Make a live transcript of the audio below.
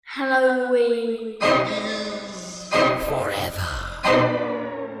Halloween Forever.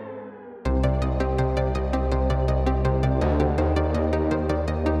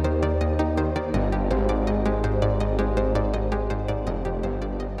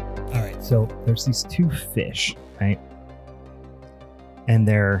 All right, so there's these two fish, right? And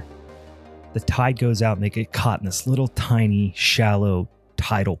the tide goes out and they get caught in this little tiny, shallow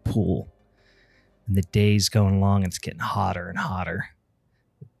tidal pool. And the day's going along and it's getting hotter and hotter.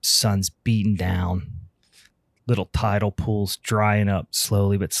 The sun's beating down. Little tidal pools drying up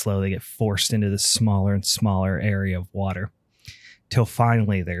slowly but slowly. They get forced into this smaller and smaller area of water. Till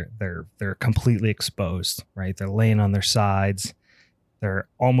finally they're completely exposed, right? They're laying on their sides. They're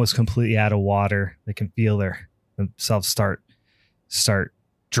almost completely out of water. They can feel themselves start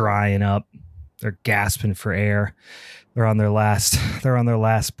drying up. They're gasping for air. They're on their last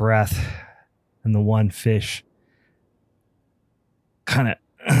breath. And the one fish kind of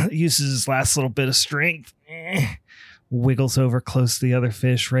uses his last little bit of strength, wiggles over close to the other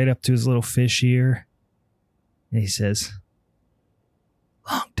fish, right up to his little fish ear. And he says,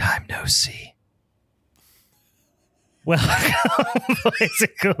 "Long time no see." Welcome, boys and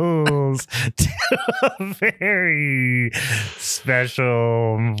girls, to a very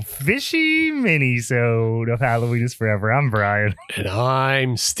special fishy minisode of Halloween is Forever. I'm Brian. And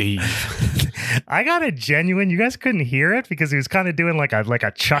I'm Steve. I got a genuine, you guys couldn't hear it because he was kind of doing like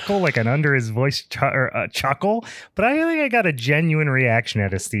a chuckle, like an under his voice chuckle. But I think I got a genuine reaction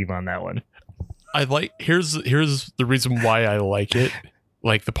out of Steve on that one. Here's the reason why I like it.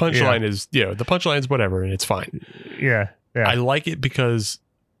 Like the punchline is, the punchline is whatever, and it's fine. Yeah. I like it because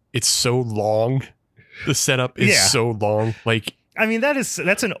it's so long. The setup is so long. Like, I mean, that's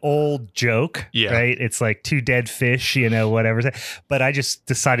an old joke, right? It's like two dead fish, whatever. But I just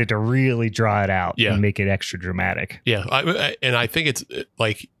decided to really draw it out and make it extra dramatic. Yeah, I think it's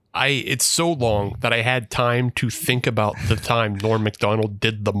like it's so long that I had time to think about the time Norm Macdonald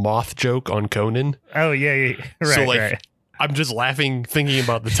did the moth joke on Conan. Oh yeah. Right. So right. I'm just laughing, thinking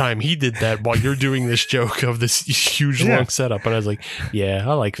about the time he did that while you're doing this joke of this huge long setup. And I was like, yeah,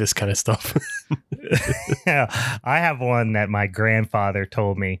 I like this kind of stuff. I have one that my grandfather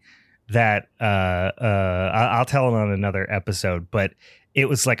told me that I'll tell it on another episode, but it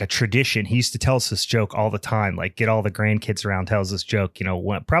was like a tradition. He used to tell us this joke all the time, like get all the grandkids around, tells this joke,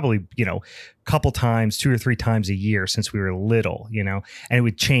 probably, a couple times, 2 or 3 times a year since we were little, and it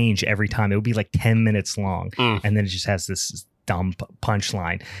would change every time. It would be like 10 minutes long. And then it just has this dumb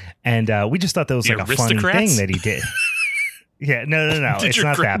punchline. And we just thought that was like a funny thing that he did. Yeah, no. It's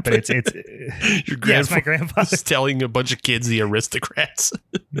not that, but it's your it's my grandfather telling a bunch of kids the aristocrats.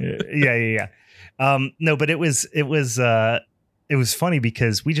 Yeah. No, but it was funny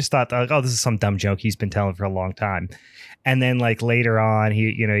because we just thought, this is some dumb joke he's been telling for a long time. And then like later on,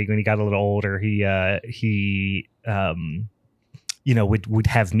 he, when he got a little older, he would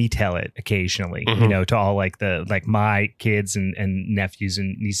have me tell it occasionally, to all like my kids and nephews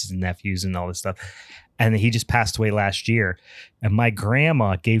and nieces and nephews and all this stuff. And he just passed away last year. And my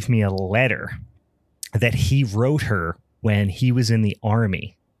grandma gave me a letter that he wrote her when he was in the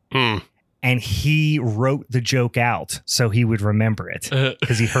army. And he wrote the joke out so he would remember it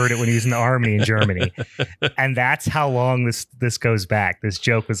because he heard it when he was in the army in Germany. And that's how long this goes back. This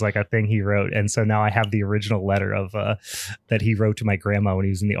joke was like a thing he wrote. And so now I have the original letter of that he wrote to my grandma when he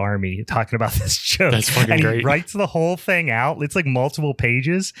was in the army talking about this joke. That's fucking and great. He writes the whole thing out. It's like multiple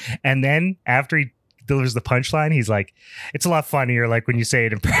pages. And then after he delivers the punchline, he's like, it's a lot funnier like when you say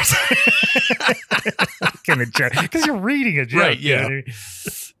it in person. Kind of joke because you're reading a joke. Right, yeah.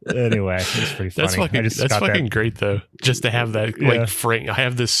 Anyway, it's pretty funny. That's fucking great though. Just to have that frame. I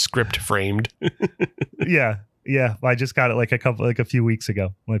have this script framed. Yeah. I just got it like a few weeks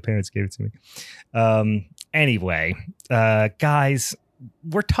ago. My parents gave it to me. Anyway, guys,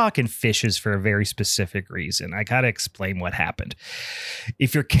 we're talking fishes for a very specific reason. I got to explain what happened.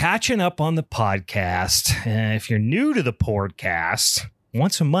 If you're catching up on the podcast, if you're new to the podcast,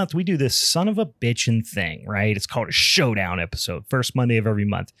 once a month, we do this son of a bitchin' thing, right? It's called a showdown episode, first Monday of every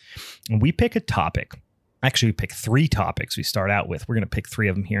month. And we pick a topic. Actually, we pick 3 topics we start out with. We're going to pick 3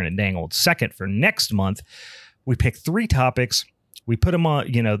 of them here in a dang old second. For next month, we pick 3 topics. We put them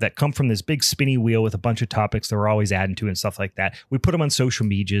on, that come from this big spinny wheel with a bunch of topics that we're always adding to and stuff like that. We put them on social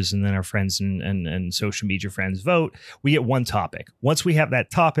medias, and then our friends and social media friends vote. We get one topic. Once we have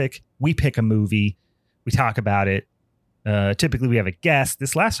that topic, we pick a movie. We talk about it. Typically we have a guest.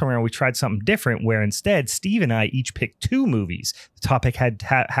 This last time around we tried something different where instead Steve and I each picked 2 movies. The topic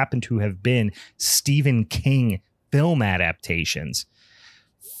happened to have been Stephen King film adaptations.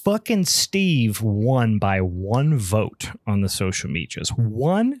 fucking Steve won by one vote on the social medias.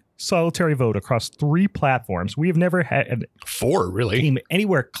 One solitary vote across 3 platforms. We have never had 4, really.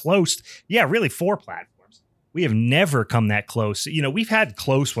 Anywhere close. Yeah, really 4 platforms. We have never come that close. You know, we've had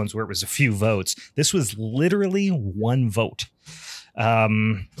close ones where it was a few votes. This was literally 1 vote.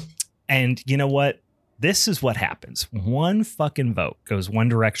 And you know what? This is what happens. 1 fucking vote goes one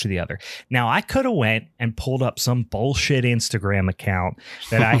direction or the other. Now, I could have went and pulled up some bullshit Instagram account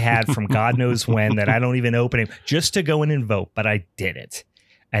that I had from God knows when that I don't even open it just to go in and vote, but I did it.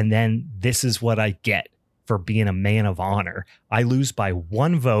 And then this is what I get for being a man of honor. I lose by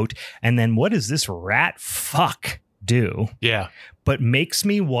 1 vote. And then what does this rat fuck do? Yeah. But makes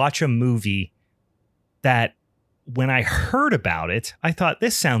me watch a movie that when I heard about it, I thought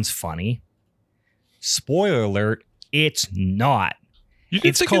this sounds funny. Spoiler alert, it's not.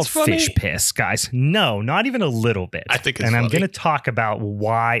 It's called Fish Piss, guys. No, not even a little bit. I think it's funny. And I'm going to talk about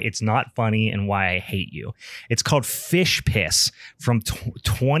why it's not funny and why I hate you. It's called Fish Piss from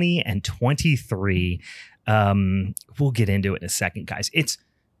 20 and 23. We'll get into it in a second, guys. It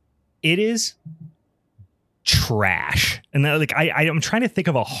is trash. And like I'm trying to think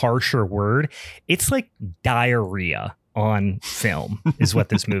of a harsher word. It's like diarrhea on film is what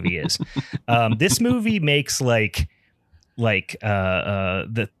this movie is. This movie makes like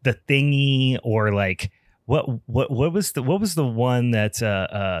the Thingy, or like what was the one that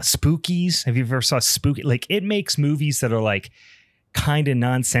Spookies? Have you ever saw Spooky? Like, it makes movies that are like kind of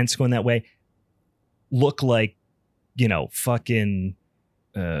nonsensical in that way look like, you know, fucking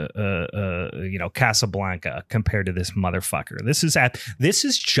you know, Casablanca compared to this motherfucker. This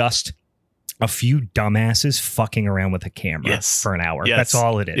is just a few dumbasses fucking around with a camera for an hour. Yes. That's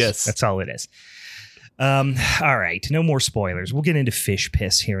all it is. Yes. That's all it is. All right. No more spoilers. We'll get into Fish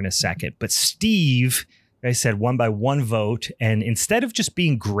Piss here in a second. But Steve, like I said, won by 1 vote. And instead of just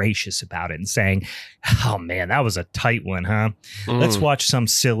being gracious about it and saying, oh, man, that was a tight one, huh? Let's watch some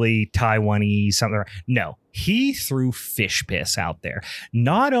silly Taiwanese something. No, he threw Fish Piss out there.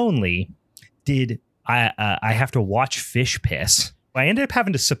 Not only did I have to watch Fish Piss, I ended up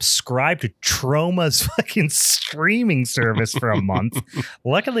having to subscribe to Troma's fucking streaming service for a month.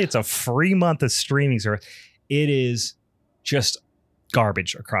 Luckily, it's a free month of streaming service. It is just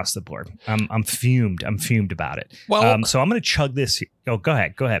garbage across the board. I'm fumed. I'm fumed about it. Well, so I'm going to chug this. Oh, go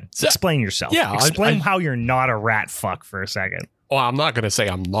ahead. Explain yourself. Yeah, Explain how you're not a rat fuck for a second. Well, I'm not going to say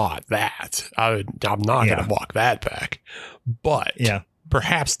I'm not that. I'm not going to walk that back. But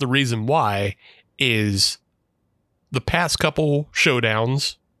perhaps the reason why is the past couple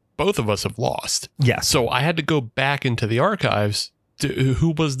showdowns, both of us have lost. Yeah. So I had to go back into the archives to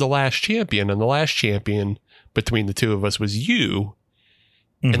who was the last champion. And the last champion between the two of us was you.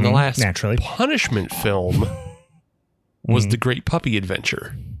 Mm-hmm. And the last punishment film was The Great Puppy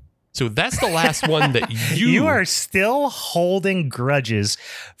Adventure. So that's the last one that you are still holding grudges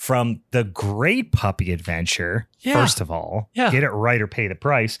from The Great Puppy Adventure. Yeah. First of all, get it right or pay the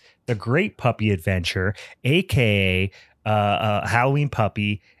price. The Great Puppy Adventure, aka Halloween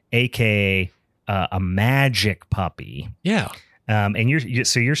Puppy, aka a magic puppy. Yeah. And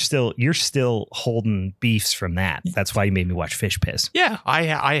you're still holding beefs from that. That's why you made me watch Fish Piss. Yeah,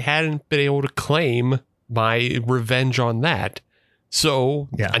 I hadn't been able to claim my revenge on that. So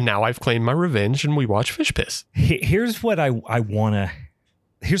now I've claimed my revenge, and we watch Fish Piss. Here's what I want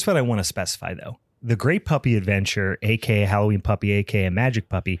to specify, though. The Great Puppy Adventure, aka Halloween Puppy, aka Magic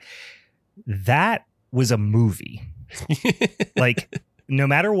Puppy, that was a movie. Like, no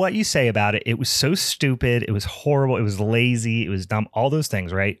matter what you say about it, it was so stupid. It was horrible. It was lazy. It was dumb. All those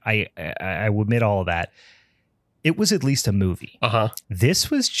things, right? I will admit all of that. It was at least a movie.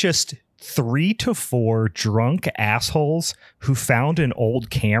 This was just 3 to 4 drunk assholes who found an old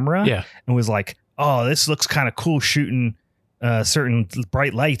camera and was like, oh, this looks kind of cool shooting certain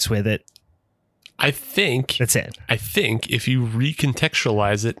bright lights with it. I think that's it. I think if you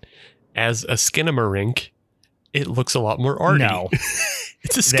recontextualize it as a skinamarink, it looks a lot more arty. No,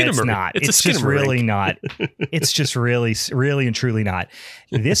 it's a skinamarink. It's not. It's just really not. It's just really and truly not.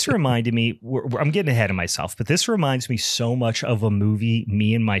 This reminded me, I'm getting ahead of myself, but this reminds me so much of a movie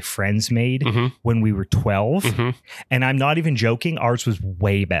me and my friends made when we were 12. And I'm not even joking. Ours was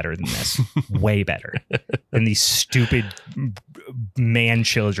way better than this. Way better than these stupid man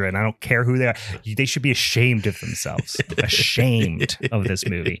children. I don't care who they are. They should be ashamed of themselves. Ashamed of this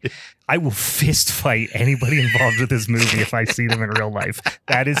movie. I will fist fight anybody involved with this movie if I see them in real life.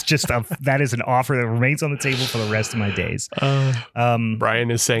 That is an offer that remains on the table for the rest of my days.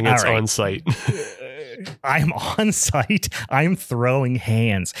 Brian is saying it's right. on site. I'm on site. I'm throwing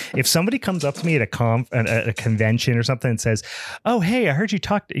hands. If somebody comes up to me at a convention or something and says, "Oh, hey, I heard you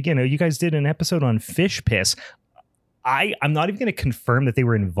talked. You guys did an episode on fish piss." I'm not even going to confirm that they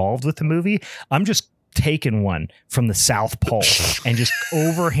were involved with the movie. I'm just taking one from the South Pole and just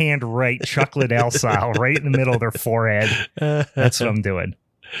overhand right, Chuck Liddell style, right in the middle of their forehead. That's what I'm doing.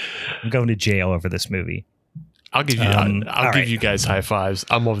 I'm going to jail over this movie. I'll give you. I'll give you guys high fives.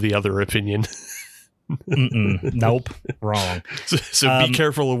 I'm of the other opinion. Nope, wrong. So be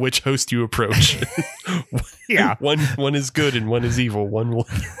careful of which host you approach. Yeah, one is good and one is evil.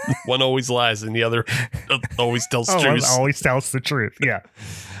 One always lies and the other always tells the truth. Always tells the truth. Yeah.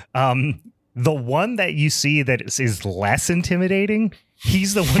 The one that you see that is less intimidating,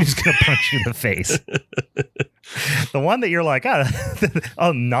 he's the one who's going to punch you in the face. The one that you're like,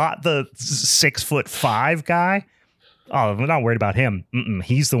 oh, not the 6'5" guy. Oh, I'm not worried about him.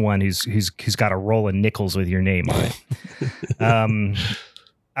 He's the one who's got a roll of nickels with your name on it.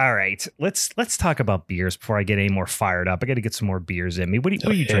 All right, let's talk about beers before I get any more fired up. I got to get some more beers in me. What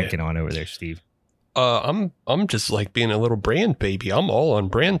are you drinking on over there, Steve? I'm just like being a little brand baby. I'm all on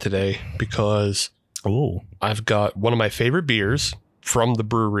brand today because I've got one of my favorite beers from the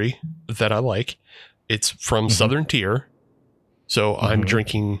brewery that I like. It's from Southern Tier. So I'm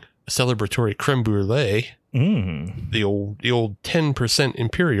drinking a celebratory creme brulee, the old 10%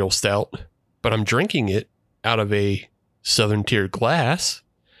 Imperial Stout, but I'm drinking it out of a Southern Tier glass.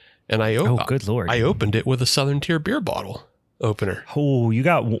 And good Lord. I opened it with a Southern Tier beer bottle opener. Oh, you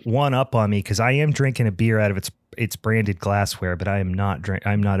got one up on me because I am drinking a beer out of its branded glassware, but I am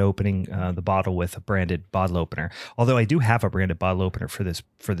not opening the bottle with a branded bottle opener. Although I do have a branded bottle opener for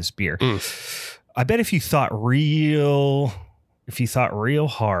this beer. I bet if you thought real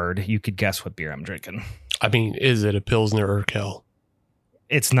hard, you could guess what beer I'm drinking. I mean, is it a Pilsner Urquell?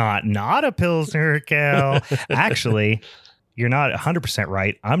 It's not a Pilsner Urquell. Actually, you're not 100%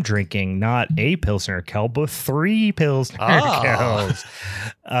 right. I'm drinking not a Pilsner Urquell, but 3 Pilsner Urquells.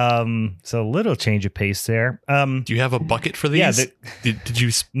 So a little change of pace there. Do you have a bucket for these? Yeah. Did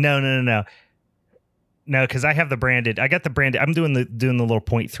you? No, because I have the branded. I got the branded. I'm doing the little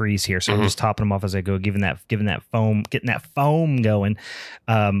 0.3s here, so I'm just topping them off as I go, getting that foam going.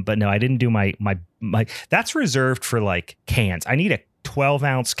 But no, I didn't do my. That's reserved for like cans. I need a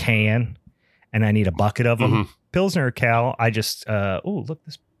 12-ounce can, and I need a bucket of them. Pilsner Urquell. I just look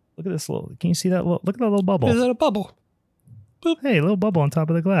at this little. Can you see that? Look at that little bubble. Is that a bubble? Boop. Hey, a little bubble on top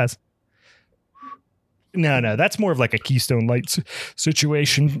of the glass. No, that's more of like a Keystone Light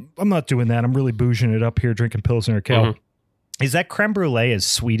situation. I'm not doing that. I'm really bouging it up here, drinking Pilsner Urquell. Is that creme brulee as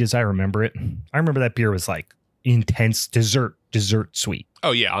sweet as I remember it? I remember that beer was like intense dessert sweet.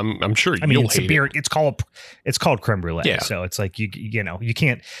 Oh yeah, I'm sure. I mean, it's a beer. It's called creme brulee. Yeah. So it's like you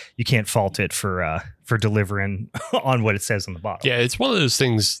can't fault it for delivering on what it says on the bottle. Yeah, it's one of those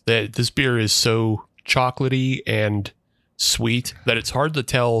things that this beer is so chocolatey and sweet that it's hard to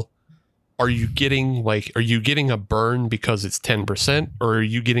tell. Are you getting a burn because it's 10%, or are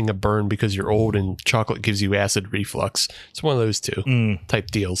you getting a burn because you're old and chocolate gives you acid reflux? It's one of those two type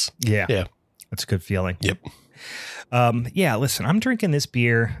deals. Yeah. That's a good feeling. Yep. Listen, I'm drinking this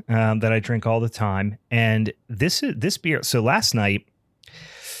beer that I drink all the time, and this beer. So last night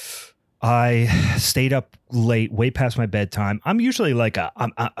I stayed up late, way past my bedtime. I'm usually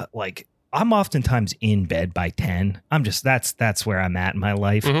I'm oftentimes in bed by 10. That's where I'm at in my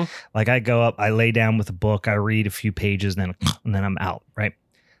life. Like I go up, I lay down with a book, I read a few pages, and then I'm out. Right.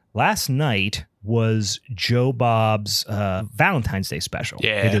 Last night was Joe Bob's Valentine's Day special.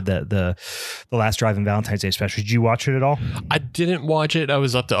 Yeah. They did the Last Drive-In Valentine's Day special. Did you watch it at all? I didn't watch it. I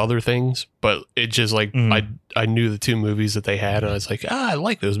was up to other things, but it just like I knew the 2 movies that they had, and I was like, I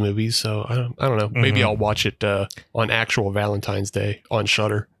like those movies, so I don't know. Maybe I'll watch it on actual Valentine's Day on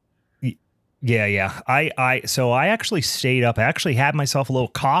Shudder. Yeah. So I actually stayed up. I actually had myself a little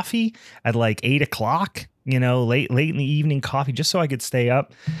coffee at like 8 o'clock, late in the evening coffee, just so I could stay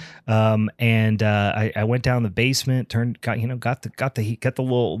up. I went down the basement, got the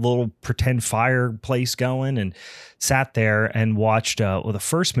little pretend fireplace going, and sat there and watched. The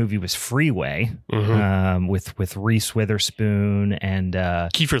first movie was Freeway, with Reese Witherspoon and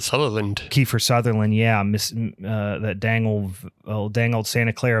Kiefer Sutherland. Yeah, that dang old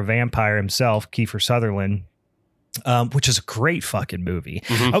Santa Clara vampire himself, Kiefer Sutherland. Which is a great fucking movie.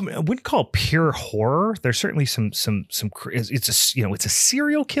 I wouldn't call it pure horror. There's certainly some. It's a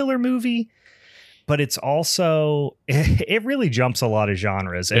serial killer movie, but it's also, it really jumps a lot of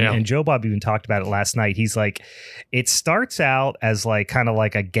genres. And Joe Bob even talked about it last night. He's like, it starts out as like kind of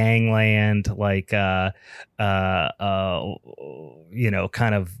like a gangland, like kind of,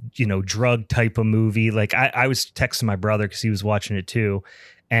 drug type of movie. Like I was texting my brother because he was watching it too.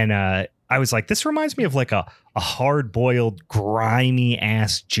 And I was like, this reminds me of like a hard-boiled, grimy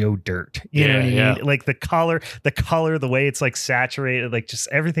ass Joe Dirt. You know what I mean? Like the color, the way it's like saturated, like just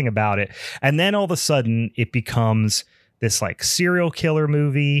everything about it. And then all of a sudden it becomes this like serial killer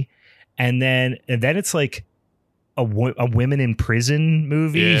movie. And then it's like a women in prison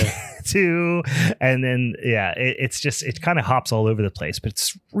movie too. And then, it's just, it kind of hops all over the place, but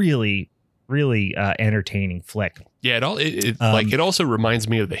it's really entertaining flick. Yeah, it also reminds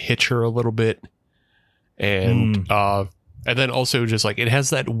me of The Hitcher a little bit. And then also just like it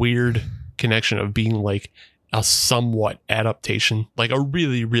has that weird connection of being like a somewhat adaptation, like a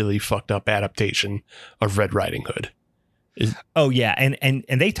really, really fucked up adaptation of Red Riding Hood. And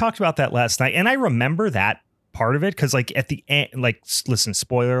they talked about that last night, and I remember that part of it because like at the end, like listen,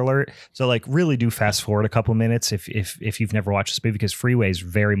 spoiler alert, so like really do fast forward a couple minutes if you've never watched this movie, because Freeway is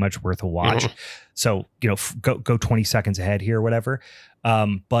very much worth a watch. So go 20 seconds ahead here or whatever.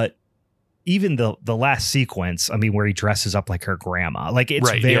 But even the last sequence, I mean, where he dresses up like her grandma, like it's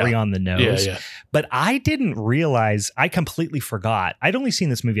very on the nose. But I didn't realize, I completely forgot. I'd only seen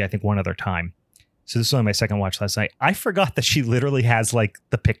this movie I think one other time, so this was only my second watch last night. I forgot that she literally has like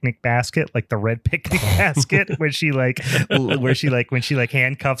the picnic basket, like the red picnic basket, when she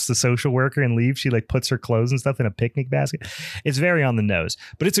handcuffs the social worker and leaves. She like puts her clothes and stuff in a picnic basket. It's very on the nose,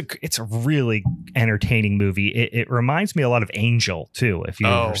 but it's a really entertaining movie. It reminds me a lot of Angel too, if you've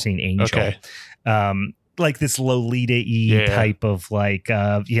ever seen Angel. Okay. Like this Lolita-y type of like,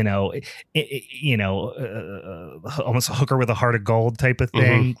 almost a hooker with a heart of gold type of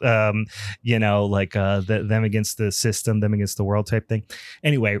thing. Them against the system, them against the world type thing.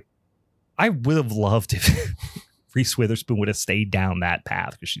 Anyway, I would have loved if Reese Witherspoon would have stayed down that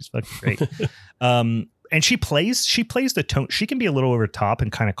path because she's fucking great. And she plays the tone. She can be a little over top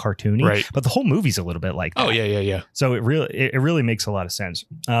and kind of cartoony, but the whole movie's a little bit like that. Yeah. So it really makes a lot of sense.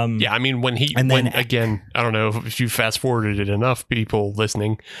 I mean, again, I don't know if you fast forwarded it enough, people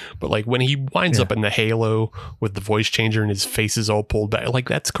listening, but like when he winds up in the halo with the voice changer and his face is all pulled back, like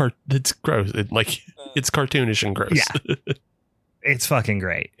it's gross. It's cartoonish and gross. Yeah, it's fucking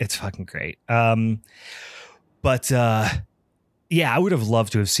great. I would have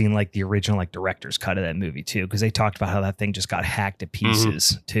loved to have seen like the original like director's cut of that movie too, because they talked about how that thing just got hacked to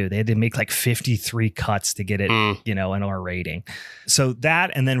pieces too. They had to make like 53 cuts to get it, an R rating. So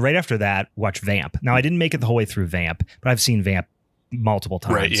that, and then right after that, watch Vamp. Now I didn't make it the whole way through Vamp, but I've seen Vamp multiple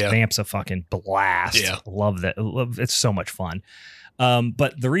times. Vamp's a fucking blast. Love that. It's so much fun.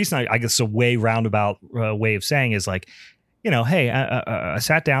 But the reason I guess a way roundabout way of saying is like, hey, I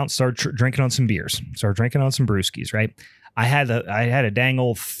sat down, started drinking on some beers, started drinking on some brewskis, right? I had a dang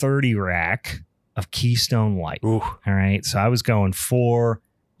old 30 rack of Keystone Light. Ooh. All right. So I was going for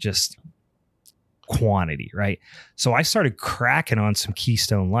just quantity, right? So I started cracking on some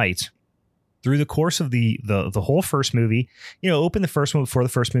Keystone Lights through the course of the whole first movie. Opened the first one before the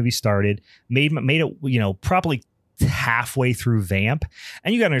first movie started, made it, probably halfway through Vamp.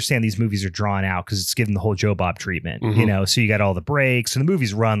 And you got to understand these movies are drawn out because it's given the whole Joe Bob treatment, so you got all the breaks, and the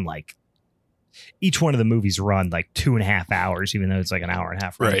movies run like, each one of the movies run like 2.5 hours, even though it's like an hour and a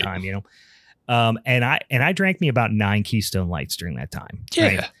half run time, and I drank me about 9 Keystone Lights during that time. Yeah.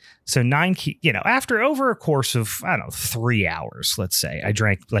 Right? So 9, after over a course of, 3 hours, let's say, I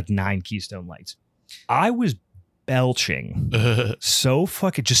drank like 9 Keystone Lights. I was belching so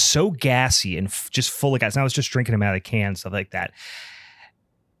fucking, just so gassy and just full of gas. And I was just drinking them out of the can, stuff like that.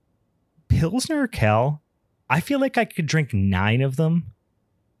 Pilsner Urquell, I feel like I could drink 9 of them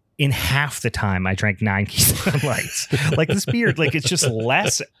in half the time I drank 9 Keystone Lights. Like this beer, like it's just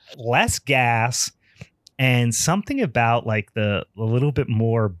less gas and something about like the a little bit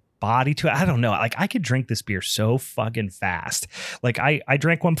more body to it. I don't know. Like I could drink this beer so fucking fast. Like I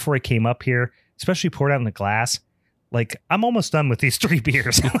drank one before I came up here, especially poured out in a glass. Like I'm almost done with these 3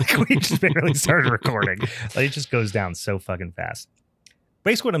 beers. Like we just barely started recording. Like it just goes down so fucking fast.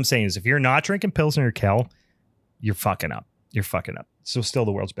 Basically what I'm saying is if you're not drinking Pilsner Urquell, you're fucking up. So still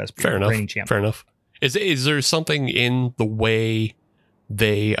the world's best beer. Fair enough. Is there something in the way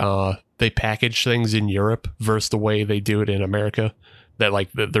they package things in Europe versus the way they do it in America that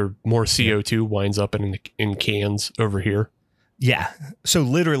like they're more CO2 winds up in cans over here? Yeah. So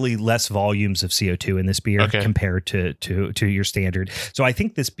literally less volumes of CO2 in this beer compared to your standard. So I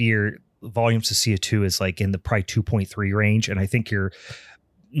think this beer volumes of CO2 is like in the probably 2.3 range. And I think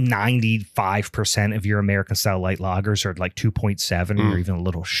 95% of your American style light lagers are like 2.7 or even a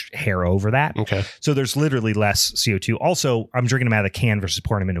little hair over that. Okay. So there's literally less CO2. Also, I'm drinking them out of the can versus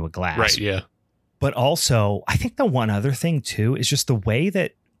pouring them into a glass. Right. Yeah. But also, I think the one other thing too is just the way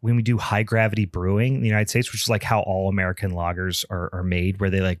that when we do high gravity brewing in the United States, which is like how all American lagers are made,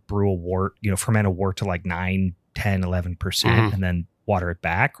 where they like brew a wort, ferment a wort to like 9, 10, 11% and then water it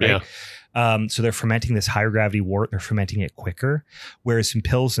back. Right. Yeah. So they're fermenting this higher gravity wort. They're fermenting it quicker. Whereas in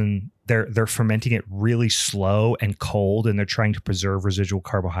Pilsen, they're fermenting it really slow and cold, and they're trying to preserve residual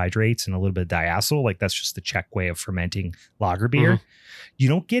carbohydrates and a little bit of diacetyl. Like that's just the Czech way of fermenting lager beer. You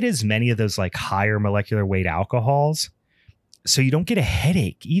don't get as many of those like higher molecular weight alcohols. So you don't get a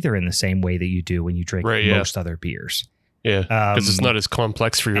headache either in the same way that you do when you drink most other beers. Yeah. Because it's not as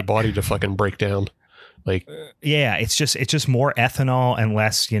complex for your body to fucking break down. Like, it's just more ethanol and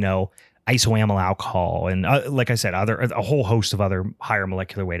less, isoamyl alcohol. And like I said, a whole host of other higher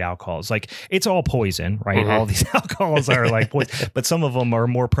molecular weight alcohols. Like it's all poison, right? All these alcohols are like poison, but some of them are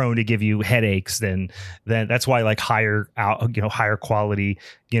more prone to give you headaches than that's why like higher quality,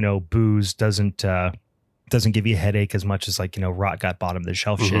 booze doesn't give you a headache as much as like, rot gut bottom of the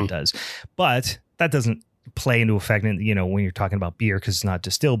shelf shit does. But that doesn't play into effect when you're talking about beer because it's not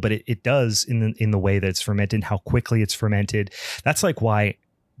distilled, but it does in the way that it's fermented and how quickly it's fermented. That's like why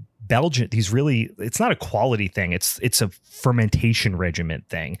Belgian, it's not a quality thing. It's a fermentation regimen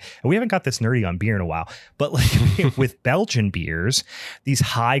thing. And we haven't got this nerdy on beer in a while, but like with Belgian beers, these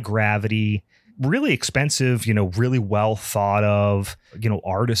high gravity, really expensive, really well thought of,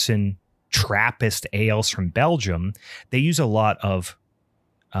 artisan Trappist ales from Belgium, they use a lot of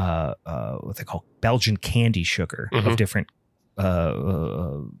what they call Belgian candy sugar of different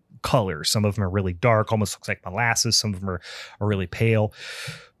colors. Some of them are really dark, almost looks like molasses. Some of them are really pale,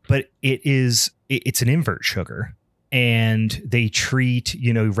 but it's an invert sugar, and they treat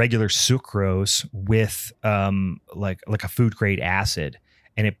regular sucrose with like a food grade acid,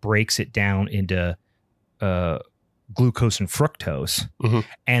 and it breaks it down into glucose and fructose.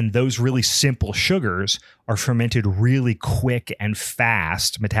 And those really simple sugars are fermented really quick and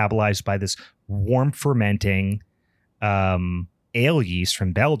fast, metabolized by this warm fermenting ale yeast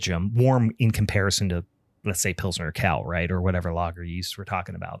from Belgium, warm in comparison to, let's say, Pilsner or Kel, right? Or whatever lager yeast we're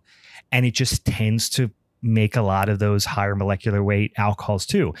talking about. And it just tends to make a lot of those higher molecular weight alcohols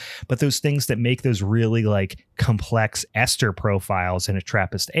too. But those things that make those really like complex ester profiles in a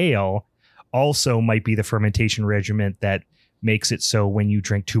Trappist ale also might be the fermentation regimen that makes it so when you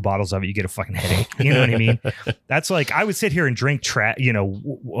drink 2 bottles of it, you get a fucking headache. You know what I mean? That's like, I would sit here and drink Ocean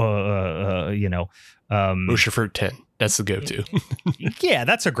Fruit 10. That's the go-to. Yeah,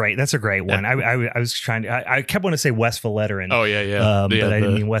 that's a great one. I was trying to, I kept wanting to say West Valletta. Oh yeah. But I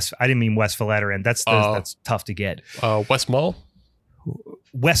didn't mean West Valletta. That's tough to get. West Mall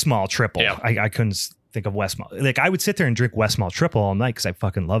Triple. Yeah. I couldn't think of West Mall. Like I would sit there and drink West Mall Triple all night because I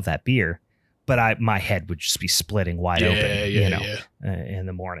fucking love that beer. But my head would just be splitting wide open, in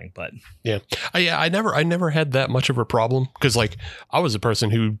the morning. But I never had that much of a problem because like I was a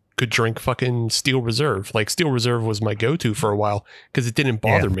person who could drink fucking Steel Reserve. Like Steel Reserve was my go-to for a while because it didn't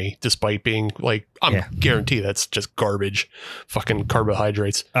bother me, despite being like I'm guaranteed that's just garbage, fucking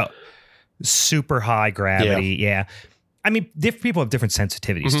carbohydrates. Oh, super high gravity. Yeah. I mean, people have different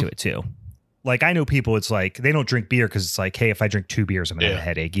sensitivities to it too. Like I know people, it's like they don't drink beer because it's like, hey, if I drink 2 beers, I'm gonna have a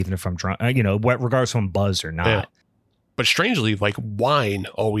headache, even if I'm drunk. Regardless if I'm buzzed or not. Yeah. But strangely, like wine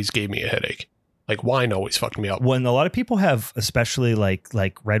always gave me a headache. Like wine always fucked me up. When a lot of people have, especially like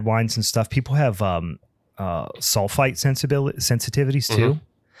red wines and stuff, people have sulfite sensitivities too.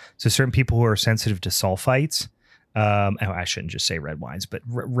 So certain people who are sensitive to sulfites, I shouldn't just say red wines, but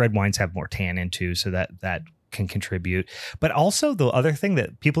red wines have more tannin too, so that can contribute. But also the other thing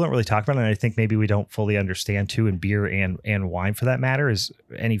that people don't really talk about, and I think maybe we don't fully understand too, in beer and wine for that matter, is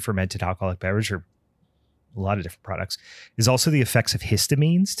any fermented alcoholic beverage or a lot of different products, is also the effects of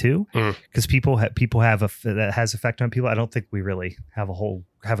histamines too, because people have that has effect on people. I don't think we really have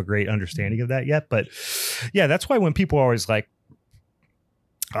a great understanding of that yet, but yeah, that's why when people are always like,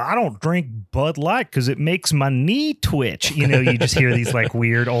 I don't drink Bud Light because it makes my knee twitch. You just hear these like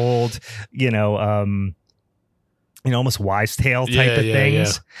weird old, almost wives' tale type of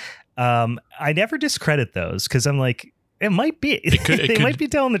things. Yeah. I never discredit those because I'm like, it might be. They might be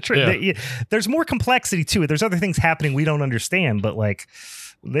telling the truth. Yeah. There's more complexity to it. There's other things happening we don't understand, but like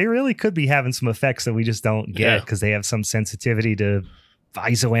they really could be having some effects that we just don't get because they have some sensitivity to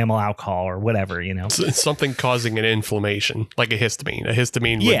isoamyl alcohol or whatever. Something causing an inflammation, like a histamine. A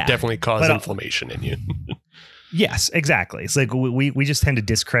histamine would definitely cause inflammation in you. Yes, exactly. It's like we just tend to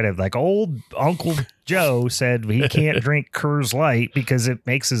discredit, like old Uncle Joe said he can't drink Coors Light because it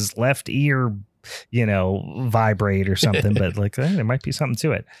makes his left ear, vibrate or something. But like there might be something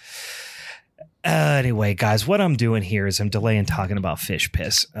to it. Anyway, guys, what I'm doing here is I'm delaying talking about fish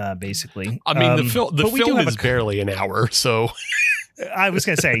piss, basically. I mean, the film is barely an hour, so... I was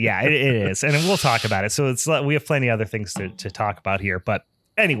going to say, yeah, it is. And we'll talk about it. So we have plenty of other things to talk about here. But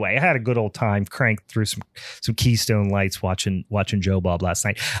anyway, I had a good old time, cranked through some Keystone Lights watching Joe Bob last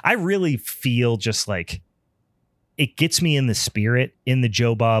night. I really feel just like it gets me in the spirit, in the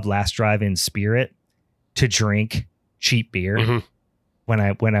Joe Bob Last Drive-In spirit, to drink cheap beer. Mm-hmm.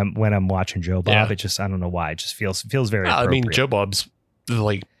 When I'm watching Joe Bob, It just, I don't know why, it just feels very appropriate. I mean, Joe Bob's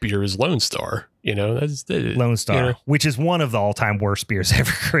like beer is Lone Star, that's Lone Star, which is one of the all-time worst beers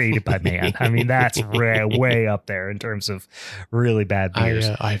ever created by man. I mean, that's way up there in terms of really bad beers.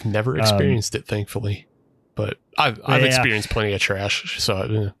 I've never experienced it, thankfully, but I've experienced plenty of trash.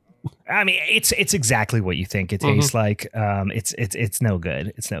 So I mean, it's exactly what you think it tastes like. It's no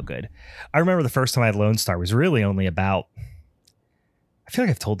good. It's no good. I remember the first time I had Lone Star was really only about, I feel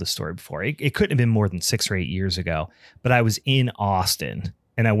like I've told this story before. It couldn't have been more than 6 or 8 years ago, but I was in Austin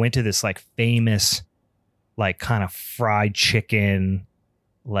and I went to this like famous, like kind of fried chicken,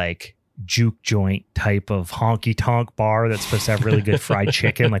 like juke joint type of honky tonk bar that's supposed to have really good fried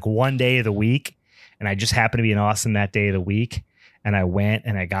chicken, like one day of the week. And I just happened to be in Austin that day of the week. And I went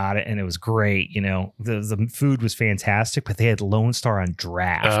and I got it and it was great. The food was fantastic, but they had Lone Star on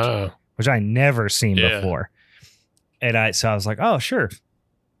draft, which I never seen before. And I was like, oh, sure.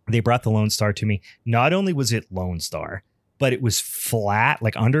 They brought the Lone Star to me. Not only was it Lone Star, but it was flat,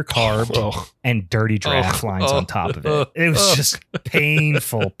 like undercarbed and dirty draft lines on top of it. It was just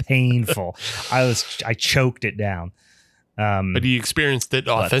painful. I choked it down. But you experienced it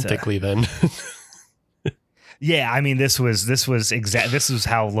authentically then. Yeah, I mean, this was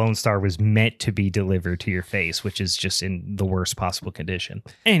how Lone Star was meant to be delivered to your face, which is just in the worst possible condition.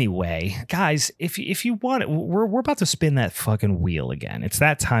 Anyway, guys, if you want it, we're about to spin that fucking wheel again. It's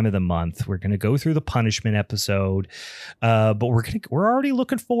that time of the month. We're gonna go through the punishment episode, but we're already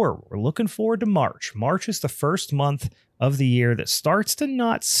looking forward. We're looking forward to March. March is the first month of the year that starts to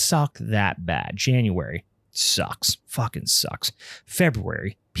not suck that bad. January sucks, fucking sucks.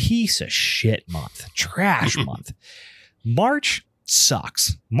 February, piece of shit month, trash month. March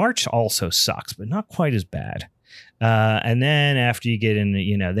sucks. March also sucks, but not quite as bad. And then after you get into,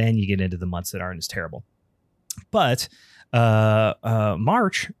 then you get into the months that aren't as terrible. But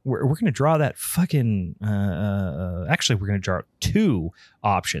March, we're going to draw that fucking, actually, we're going to draw 2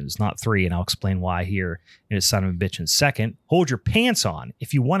 options, not 3. And I'll explain why here in a son of a bitch in a second. Hold your pants on.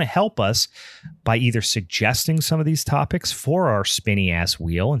 If you want to help us by either suggesting some of these topics for our spinny ass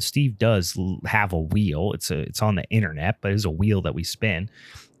wheel, and Steve does have a wheel. It's on the internet, but it's a wheel that we spin.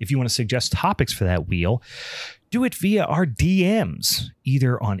 If you want to suggest topics for that wheel, do it via our DMs,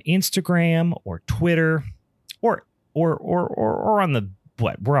 either on Instagram or Twitter, or on the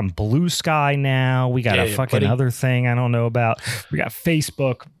we're on Blue Sky now. We got a fucking other thing I don't know about. We got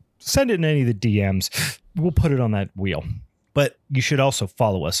Facebook. Send it in any of the DMs. We'll put it on that wheel. But you should also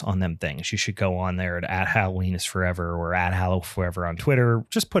follow us on them things. You should go on there at Halloween is Forever or at Hallow Forever on Twitter.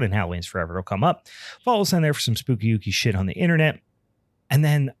 Just put in Halloween is Forever. It'll come up. Follow us on there for some spooky ooky shit on the internet. And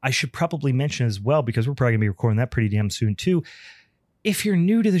then I should probably mention as well, because we're probably going to be recording that pretty damn soon too. If you're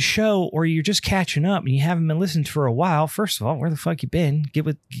new to the show or you're just catching up and you haven't been listening for a while, first of all, where the fuck you been? Get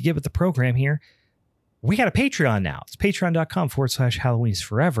with the program here. We got a Patreon now. It's patreon.com/Halloween is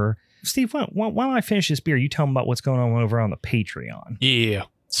Forever. Steve, why don't I finish this beer? You tell them about what's going on over on the Patreon. Yeah.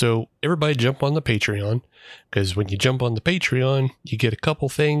 So everybody jump on the Patreon, because when you jump on the Patreon, you get a couple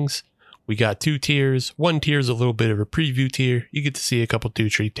things. We got 2 tiers. 1 tier is a little bit of a preview tier. You get to see a couple 2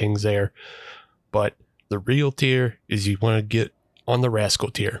 treat things there. But the real tier is you want to get on the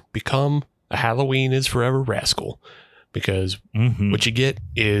Rascal tier. Become a Halloween is Forever Rascal, because what you get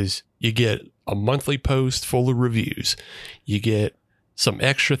is you get a monthly post full of reviews. You get some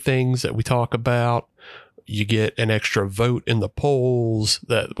extra things that we talk about. You get an extra vote in the polls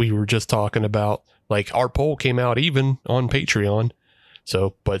that we were just talking about. Like our poll came out even on Patreon.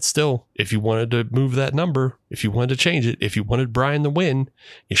 So, but still, if you wanted to move that number, if you wanted to change it, if you wanted Brian to win,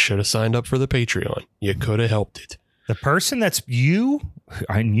 you should have signed up for the Patreon. You could have helped it. The person that's you,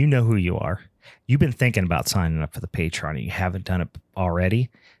 and you know who you are. You've been thinking about signing up for the Patreon and you haven't done it already.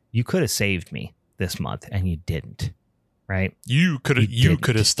 You could have saved me this month and you didn't, right? You could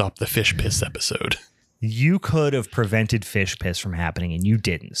have stopped the fish piss episode. You could have prevented fish piss from happening and you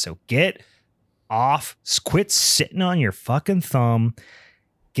didn't. So get off, quit sitting on your fucking thumb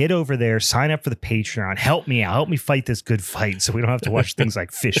get over there, sign up for the Patreon, help me out, help me fight this good fight so we don't have to watch things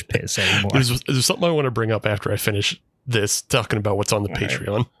like fish piss anymore. There's something I want to bring up after I finish this talking about what's on the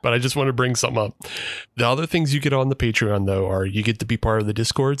Patreon, right. But I just want to bring something up. The other things you get on the Patreon, though, are you get to be part of the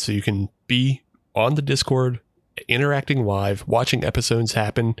Discord, so you can be on the Discord, interacting live, watching episodes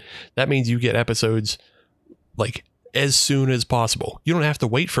happen. That means you get episodes like as soon as possible. You don't have to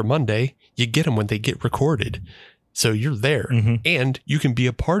wait for Monday. You get them when they get recorded. So you're there, and you can be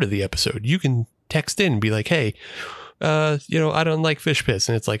a part of the episode. You can text in and be like, hey, I don't like fish piss.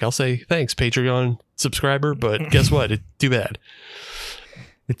 And it's like, I'll say, thanks, Patreon subscriber. But guess what? It's too bad.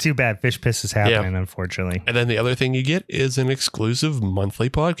 It's too bad. Fish piss is happening, unfortunately. And then the other thing you get is an exclusive monthly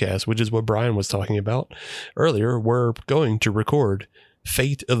podcast, which is what Brian was talking about earlier. We're going to record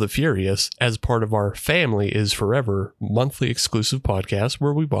Fate of the Furious as part of our Family is Forever monthly exclusive podcast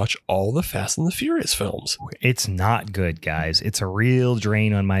where we watch all the Fast and the Furious films. It's not good, guys. It's a real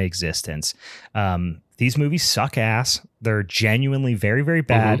drain on my existence. These movies suck ass. They're genuinely very, very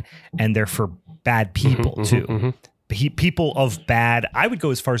bad, and they're for bad people too. People of bad, I would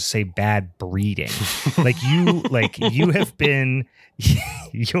go as far as to say bad breeding. you have been,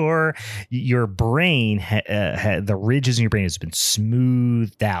 your brain, the ridges in your brain has been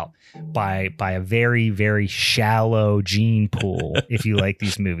smoothed out by a very, very shallow gene pool. If you like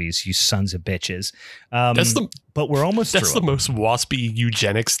these movies, you sons of bitches. But we're almost. That's the most waspy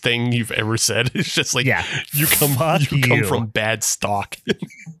eugenics thing you've ever said. It's just like, you come from bad stock.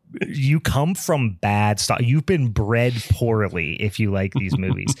 You come from bad stock. You've been bred poorly if you like these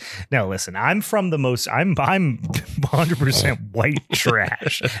movies. Now, listen, I'm 100% white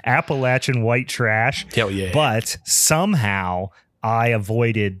trash, Appalachian white trash. Hell yeah. But somehow I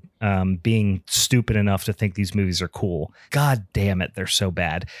avoided being stupid enough to think these movies are cool. God damn it. They're so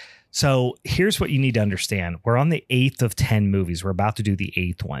bad. So here's what you need to understand. We're on the 8th of 10 movies. We're about to do the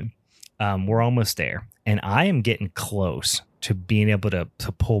 8th one. We're almost there. And I am getting close to being able to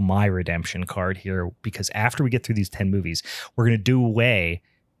pull my redemption card here, because after we get through these 10 movies, we're going to do away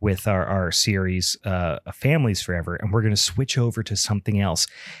with our series, Families Forever, and we're going to switch over to something else.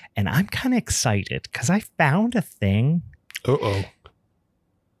 And I'm kind of excited because I found a thing.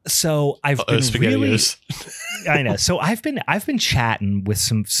 So I've been really, I know. So I've been chatting with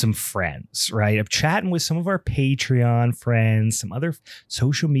some friends, right? I'm chatting with some of our Patreon friends, some other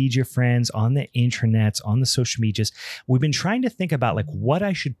social media friends on the intranets, on the social medias. We've been trying to think about like what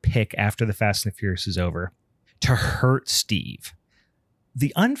I should pick after the Fast and the Furious is over to hurt Steve.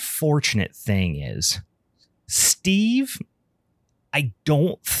 The unfortunate thing is Steve, I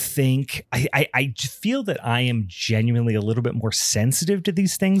don't think I feel that I am genuinely a little bit more sensitive to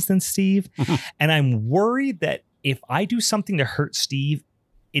these things than Steve. And I'm worried that if I do something to hurt Steve,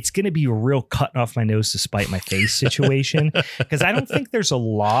 it's going to be a real cutting off my nose to spite my face situation. Because I don't think there's a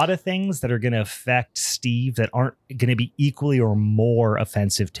lot of things that are going to affect Steve that aren't going to be equally or more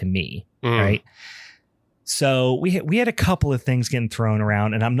offensive to me. Right. So we had a couple of things getting thrown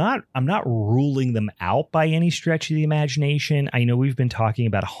around, and I'm not ruling them out by any stretch of the imagination. I know we've been talking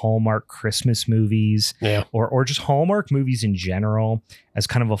about Hallmark Christmas movies, or just Hallmark movies in general as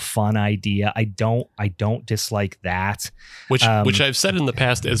kind of a fun idea. I don't dislike that. Which I've said in the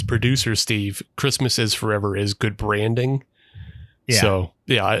past as producer Steve, Christmas is Forever is good branding. Yeah. So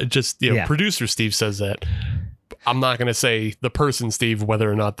producer Steve says that. I'm not going to say the person, Steve,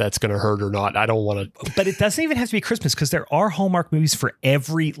 whether or not that's going to hurt or not. I don't want to. But it doesn't even have to be Christmas, because there are Hallmark movies for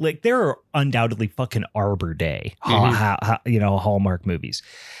every, like, there are undoubtedly fucking Arbor Day, Hallmark movies.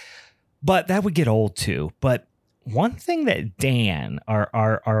 But that would get old too. But one thing that Dan,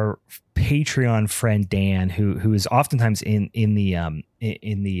 our Patreon friend Dan, who is oftentimes in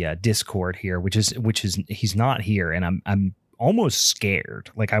the Discord here, which is he's not here, and I'm almost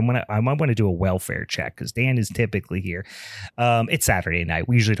scared. Like I might want to do a welfare check, because Dan is typically here. It's Saturday night.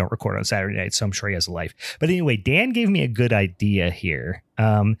 We usually don't record on Saturday night, so I'm sure he has a life. But anyway, Dan gave me a good idea here,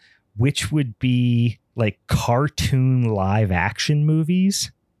 which would be like cartoon live action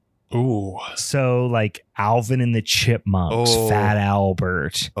movies. Ooh. So like Alvin and the Chipmunks, Fat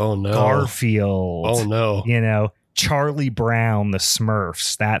Albert, Garfield, Charlie Brown, the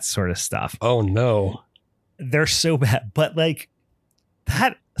Smurfs, that sort of stuff. Oh no. They're so bad, but like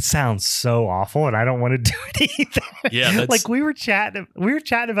that sounds so awful, and I don't want to do it either. Yeah, like we were chatting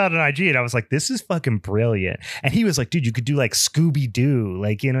about an IG, and I was like, "This is fucking brilliant." And he was like, "Dude, you could do like Scooby Doo,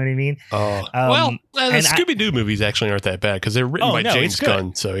 like you know what I mean?" The Scooby Doo movies actually aren't that bad because they're written by James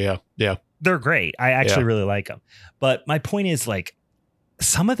Gunn. So yeah, they're great. I actually really like them. But my point is, like,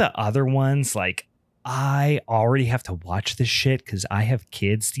 some of the other ones, like, I already have to watch this shit because I have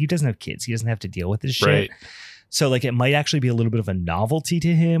kids. Steve doesn't have kids. He doesn't have to deal with this shit. Right. So like it might actually be a little bit of a novelty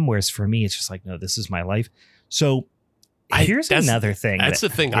to him, whereas for me it's just like, no, this is my life. So here's another thing. That's the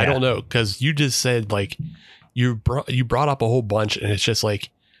thing. I don't know, because you just said like you brought up a whole bunch, and it's just like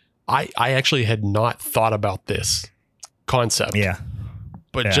I actually had not thought about this concept. Yeah.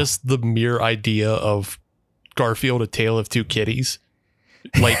 But just the mere idea of Garfield, A Tale of Two Kitties,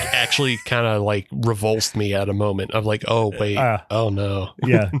 like actually kind of like revulsed me at a moment of like, oh wait, oh no.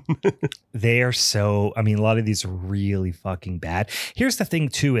 Yeah. They are so, I mean, a lot of these are really fucking bad. Here's the thing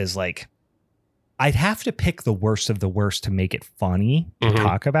too, is like, I'd have to pick the worst of the worst to make it funny to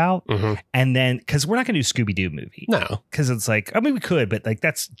talk about. And then, because we're not going to do Scooby-Doo movie. No. Because it's like, I mean, we could, but like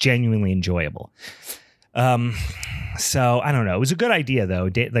that's genuinely enjoyable. So I don't know. It was a good idea though.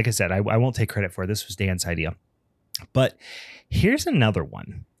 Like I said, I won't take credit for it. This was Dan's idea. But here's another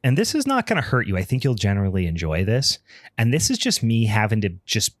one. And this is not going to hurt you. I think you'll generally enjoy this. And this is just me having to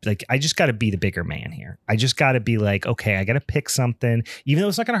just like, I just got to be the bigger man here. I just got to be like, okay, I got to pick something, even though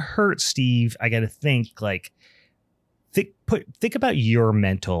it's not going to hurt Steve. I got to think like, think about your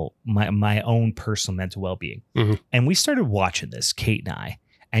my own personal mental well-being. And we started watching this, Kate and I,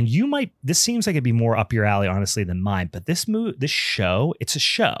 and this seems like it'd be more up your alley, honestly, than mine. But this show, it's a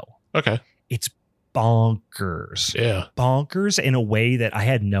show. Okay. It's bonkers. Yeah. Bonkers in a way that I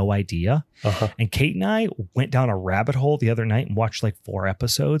had no idea. And Kate and I went down a rabbit hole the other night and watched like 4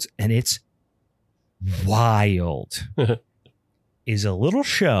 episodes, and it's wild. Is a little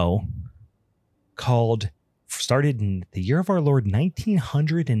show started in the year of our Lord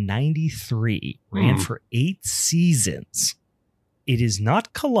 1993, ran for 8 seasons. It is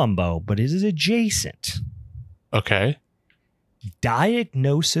not Columbo, but it is adjacent. Okay.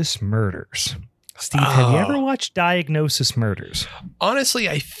 Diagnosis Murders. Steve, have you ever watched Diagnosis Murders? Honestly,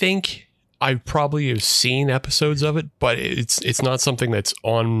 I think I probably have seen episodes of it, but it's not something that's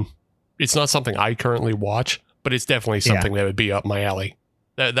on. It's not something I currently watch, but it's definitely something that would be up my alley.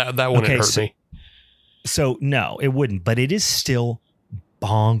 That wouldn't hurt me. So no, it wouldn't, but it is still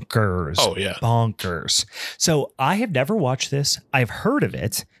bonkers. Oh yeah, bonkers. So I have never watched this. I've heard of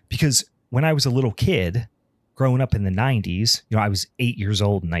it because when I was a little kid, growing up in the 90s, I was 8 years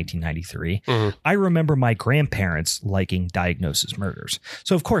old in 1993. I remember my grandparents liking Diagnosis Murders.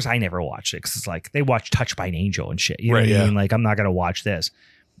 So of course I never watched it because it's like they watch Touched by an Angel and shit. You know what I mean? Like I'm not going to watch this.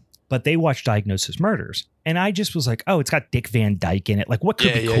 But they watched Diagnosis Murders. And I just was like, oh, it's got Dick Van Dyke in it. Like what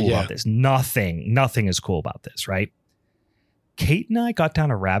could be cool about this? Nothing is cool about this, right? Kate and I got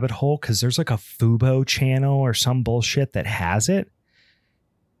down a rabbit hole because there's like a Fubo channel or some bullshit that has it.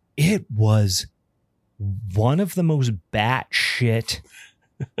 It was one of the most batshit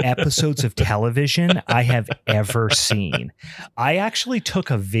episodes of television I have ever seen. I actually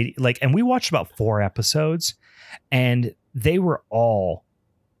took a video, and we watched about 4 episodes, and they were all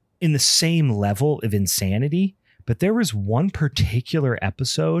in the same level of insanity. But there was one particular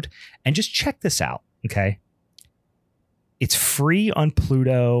episode, and just check this out, okay? It's free on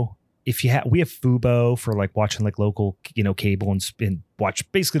Pluto. If you we have Fubo for like watching like local, cable and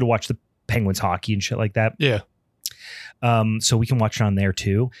watch basically to watch the Penguins hockey and shit like that. Yeah. So we can watch it on there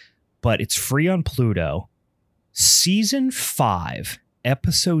too, but it's free on Pluto. Season 5,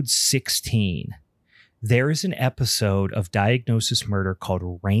 episode 16. There is an episode of Diagnosis Murder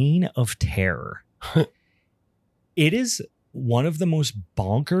called Reign of Terror. It is one of the most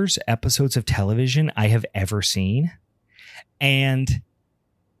bonkers episodes of television I have ever seen. And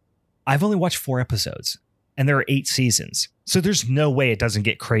I've only watched 4 episodes. And there are 8 seasons. So there's no way it doesn't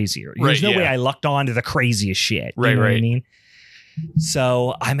get crazier. There's no way I lucked on to the craziest shit. You know what I mean?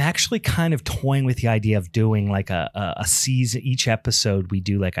 So I'm actually kind of toying with the idea of doing like a season. Each episode we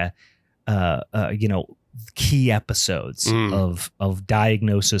do like a key episodes of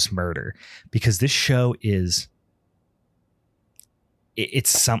Diagnosis Murder, because this show is it's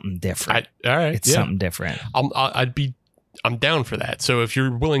something different. All right. It's something different. I'm down for that. So if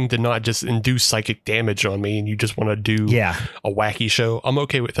you're willing to not just induce psychic damage on me and you just want to do a wacky show, I'm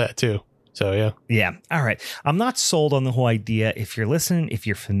okay with that too. So yeah. All right. I'm not sold on the whole idea. If you're listening, if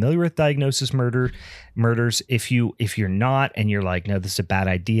you're familiar with Diagnosis Murders, if you're not and you're like, no, this is a bad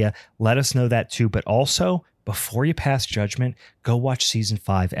idea, let us know that too. But also, before you pass judgment, go watch season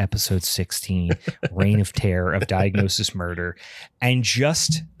 5, episode 16, Reign of Terror of Diagnosis Murder, and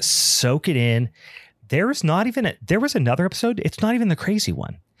just soak it in. There was another episode. It's not even the crazy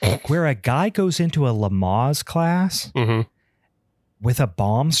one, where a guy goes into a Lamaze class with a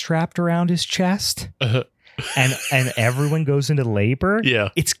bomb strapped around his chest, and everyone goes into labor. Yeah,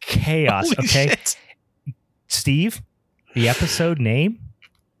 it's chaos. Holy okay, shit. Steve, the episode name: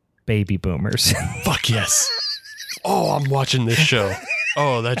 Baby Boomers. Fuck yes. Oh, I'm watching this show.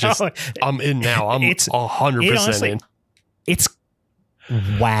 Oh, that just I'm in now. I'm 100% in. It's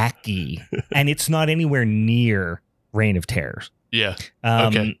wacky, and it's not anywhere near Reign of Terror. Yeah.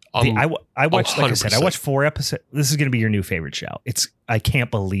 Okay. I watched, like I said, I watched 4 episodes. This is going to be your new favorite show. I can't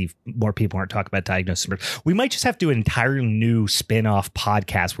believe more people aren't talking about Diagnosis Murders. We might just have to do an entirely new spin-off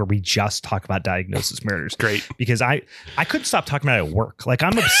podcast where we just talk about Diagnosis Murders. Great. Because I couldn't stop talking about it at work. Like,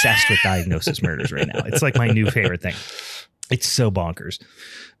 I'm obsessed with Diagnosis Murders right now. It's like my new favorite thing. It's so bonkers.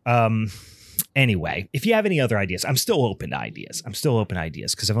 Anyway, if you have any other ideas, I'm still open to ideas.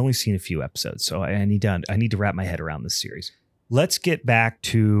 Because I've only seen a few episodes, so I need to wrap my head around this series. Let's get back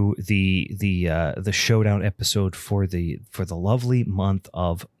to the showdown episode for the lovely month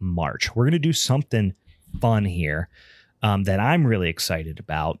of March. We're going to do something fun here that I'm really excited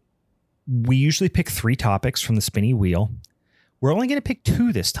about. We usually pick 3 topics from the spinny wheel. We're only going to pick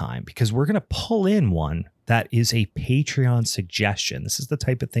 2 this time because we're going to pull in one that is a Patreon suggestion. This is the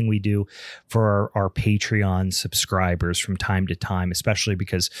type of thing we do for our Patreon subscribers from time to time, especially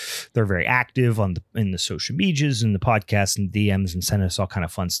because they're very active in the social medias and the podcasts and DMs and send us all kind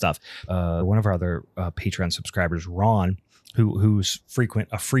of fun stuff. One of our other Patreon subscribers, Ron, who's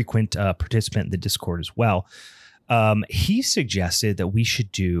a frequent participant in the Discord as well, he suggested that we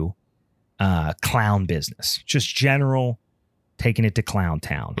should do clown business, just general, taking it to Clown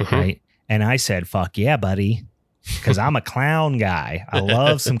Town, right? And I said, fuck yeah, buddy, because I'm a clown guy. I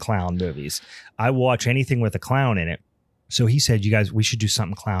love some clown movies. I watch anything with a clown in it. So he said, you guys, we should do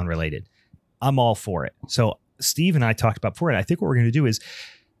something clown related. I'm all for it. So Steve and I talked about before, and I think what we're going to do is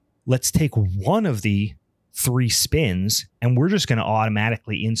let's take one of the 3 spins, and we're just going to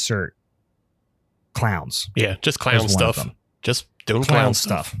automatically insert clowns. Yeah, just clown stuff. Just doing clown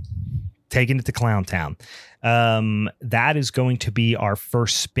stuff. Taking it to Clown Town. That is going to be our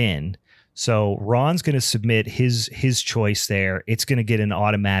first spin. So Ron's going to submit his choice there. It's going to get an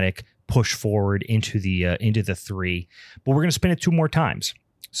automatic push forward into the 3, but we're going to spin it 2 more times.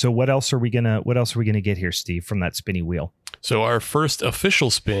 So what else are we gonna get here, Steve, from that spinny wheel? So our first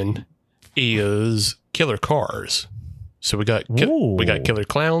official spin is killer cars. So we got killer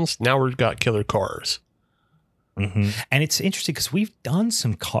clowns. Now we've got killer cars. Mm-hmm. And it's interesting because we've done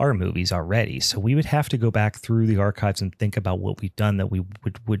some car movies already, so we would have to go back through the archives and think about what we've done that we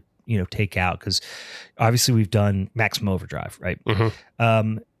would take out, because obviously we've done Maximum Overdrive, right?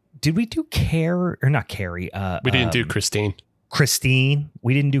 Mm-hmm. Did we do not Carrie? We didn't do Christine.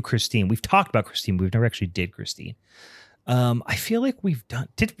 We didn't do Christine. We've talked about Christine, but we've never actually did Christine. I feel like we've done.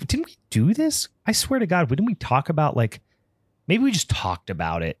 Didn't we do this? I swear to God, didn't we talk about, like, maybe we just talked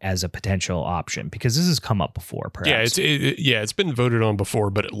about it as a potential option because this has come up before, perhaps. Yeah, it's been voted on before,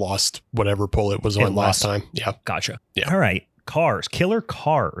 but it lost whatever poll it was on last time. Yeah. Gotcha. Yeah. All right. Cars. Killer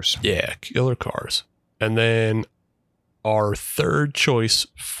cars. Yeah, killer cars. And then our third choice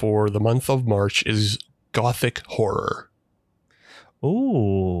for the month of March is gothic horror.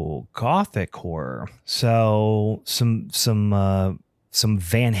 Oh, gothic horror. So some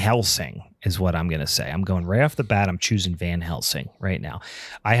Van Helsing is what I'm going to say. I'm going right off the bat. I'm choosing Van Helsing right now.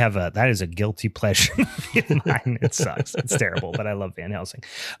 That is a guilty pleasure of mine. It sucks. It's terrible, but I love Van Helsing.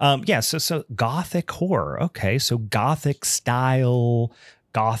 So gothic horror. Okay. So gothic style,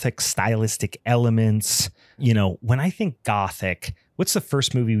 gothic stylistic elements. When I think gothic, what's the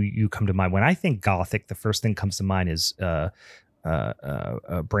first movie you come to mind? When I think gothic, the first thing comes to mind is,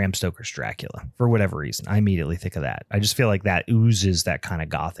 Bram Stoker's Dracula. For whatever reason, I immediately think of that. I just feel like that oozes that kind of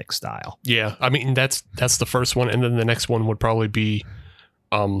gothic style. Yeah, I mean that's the first one, and then the next one would probably be,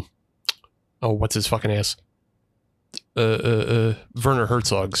 what's his fucking ass? Werner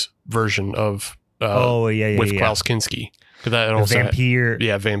Herzog's version of with Klaus Kinski. That also Vampire.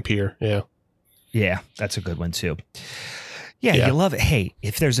 Vampire. Yeah, that's a good one too. Yeah, you love it. Hey,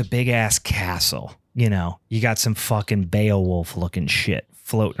 if there's a big ass castle, you got some fucking Beowulf looking shit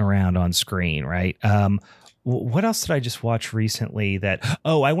floating around on screen, right? What else did I just watch recently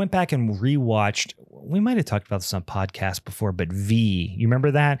I went back and rewatched, we might have talked about this on podcast before, but V, you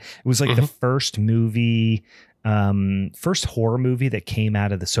remember that? It was like the first horror movie that came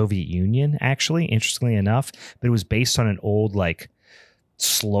out of the Soviet Union, actually, interestingly enough, but it was based on an old, like,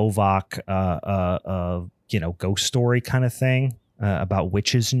 Slovak, ghost story kind of thing about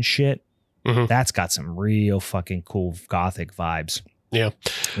witches and shit. Mm-hmm. That's got some real fucking cool gothic vibes. Yeah.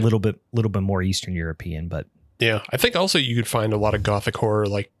 A little bit more Eastern European, but yeah, I think also you could find a lot of gothic horror,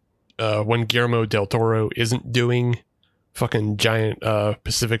 like when Guillermo del Toro isn't doing fucking giant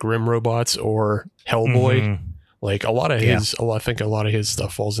Pacific Rim robots or Hellboy. Mm-hmm. Like I think a lot of his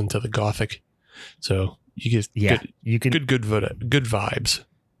stuff falls into the gothic. So you get good vibes.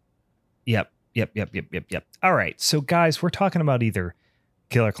 Yep. All right. So guys, we're talking about either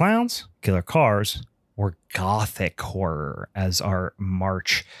killer clowns, killer cars, or gothic horror as our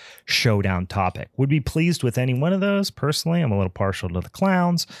March showdown topic. Would be pleased with any one of those. Personally, I'm a little partial to the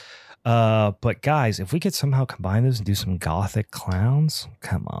clowns. But guys, if we could somehow combine those and do some gothic clowns,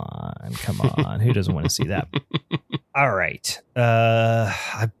 come on. Who doesn't want to see that? All right.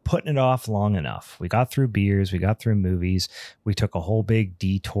 I'm putting it off long enough. We got through beers. We got through movies. We took a whole big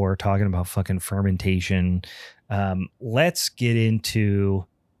detour talking about fucking fermentation. Let's get into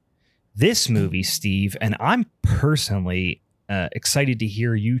this movie, Steve. And I'm personally excited to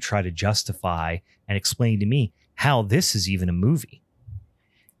hear you try to justify and explain to me how this is even a movie.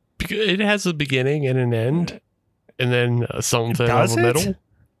 It has a beginning and an end, and then something in the middle.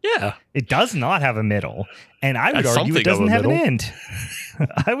 Yeah. It does not have a middle. And I would argue it doesn't have an end.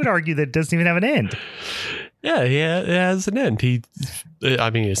 I would argue that it doesn't even have an end. Yeah, it has an end. I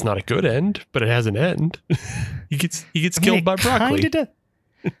mean, it's not a good end, but it has an end. He gets killed by broccoli.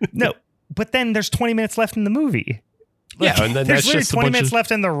 No, but then there's 20 minutes left in the movie. Yeah, and then there's that's just 20 minutes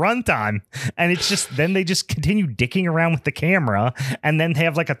left in the runtime, and it's just then they just continue dicking around with the camera, and then they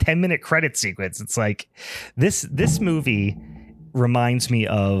have like a 10-minute credit sequence. It's like this movie reminds me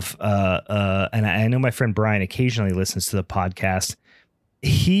of and I know my friend Brian occasionally listens to the podcast.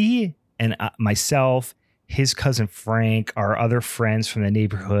 He and myself, his cousin Frank, our other friends from the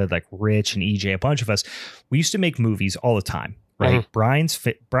neighborhood like Rich and EJ, a bunch of us, we used to make movies all the time. Right.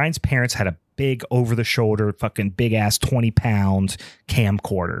 Mm-hmm. Brian's parents had a big over the shoulder, fucking big ass 20-pound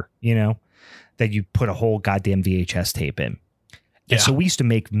camcorder, that you put a whole goddamn VHS tape in. Yeah. And so we used to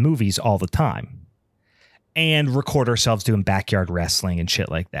make movies all the time and record ourselves doing backyard wrestling and shit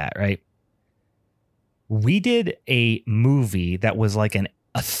like that. Right. We did a movie that was like a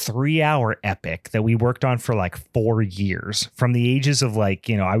 3-hour epic that we worked on for like 4 years, from the ages of like,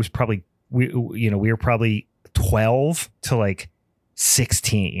 I was probably, we were probably 12 to like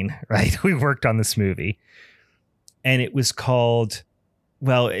 16, right? We worked on this movie, and it was called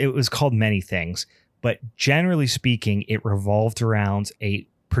many things, but generally speaking, it revolved around a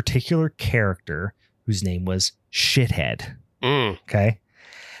particular character whose name was Shithead. Okay.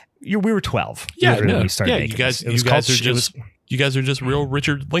 We were 12. Yeah. No, we started making you guys are just real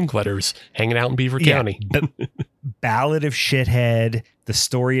Richard Linkletters hanging out in Beaver County. Ballad of Shithead, the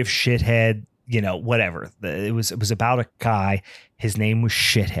story of Shithead, whatever. It was about a guy. His name was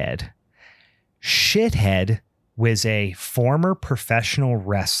Shithead. Shithead was a former professional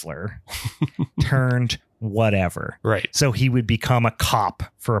wrestler turned whatever. Right. So he would become a cop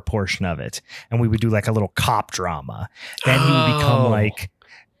for a portion of it, and we would do like a little cop drama. Then he would become like,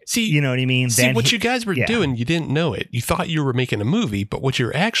 you know what I mean? See, what you guys were doing, you didn't know it. You thought you were making a movie, but what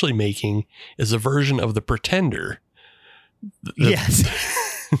you're actually making is a version of The Pretender. Yes.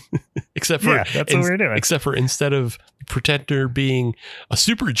 Except for that's what we're doing. Except for instead of Pretender being a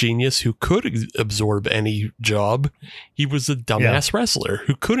super genius who could absorb any job, he was a dumbass wrestler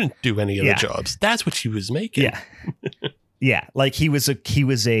who couldn't do any of the jobs. That's what he was making. Yeah. Yeah, like he was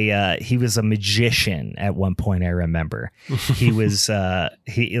a magician at one point. I remember he was like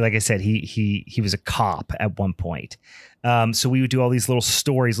I said, he was a cop at one point. So we would do all these little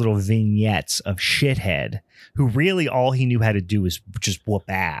stories, little vignettes of Shithead, who really all he knew how to do was just whoop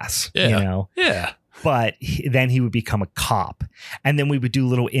ass. Yeah. But then he would become a cop, and then we would do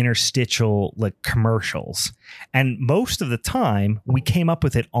little interstitial like commercials. And most of the time we came up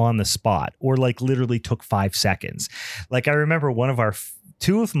with it on the spot, or like literally took 5 seconds. Like I remember one of our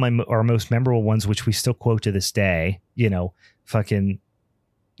two of our most memorable ones, which we still quote to this day,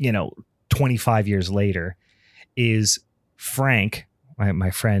 25 years later, is Frank,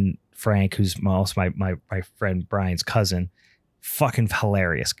 my friend Frank, who's also my friend Brian's cousin. Fucking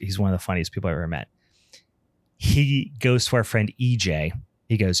hilarious. He's one of the funniest people I ever met. He goes to our friend EJ.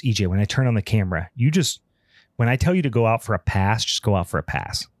 He goes, EJ, when I turn on the camera, when I tell you to go out for a pass, just go out for a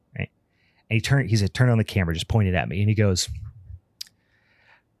pass. Right? And he said, turn on the camera, just pointed at me. And he goes,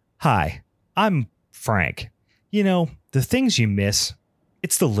 hi, I'm Frank. The things you miss,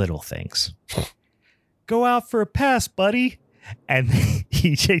 it's the little things. Go out for a pass, buddy. And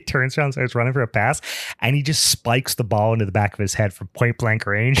EJ turns around and starts running for a pass, and he just spikes the ball into the back of his head from point blank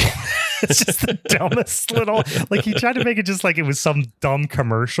range. It's just the dumbest little, like he tried to make it just like it was some dumb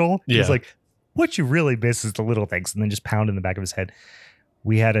commercial. Yeah. He's like, what you really miss is the little things, and then just pound in the back of his head.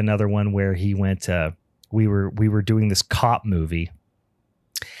 We had another one where he went, we were doing this cop movie,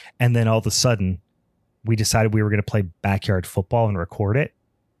 and then all of a sudden we decided we were going to play backyard football and record it.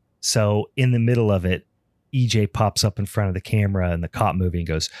 So in the middle of it, EJ pops up in front of the camera in the cop movie and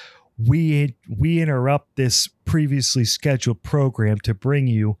goes, we interrupt this previously scheduled program to bring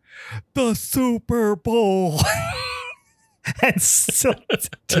you the Super Bowl. And still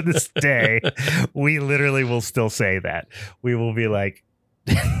to this day, we literally will still say that. We will be like,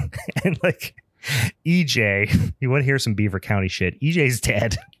 and like, EJ, you want to hear some Beaver County shit? EJ's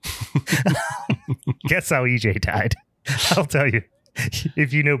dead. Guess how EJ died? I'll tell you.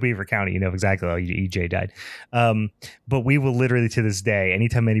 If you know Beaver County, you know exactly how EJ died. But we will literally to this day,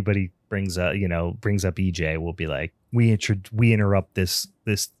 anytime anybody brings up EJ, we'll be like, we interrupt this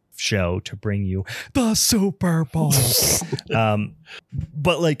show to bring you the Super Bowl.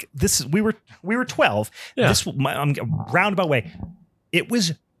 But like this, we were 12. Yeah. This roundabout way. It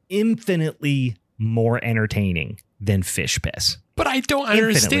was infinitely more entertaining than Fish Piss. But I don't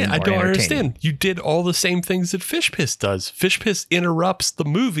understand. You did all the same things that Fish Piss does. Fish Piss interrupts the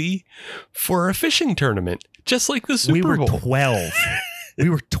movie for a fishing tournament, just like the Super Bowl. 12. We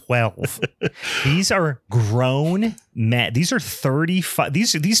were 12. These are grown men. These are 35.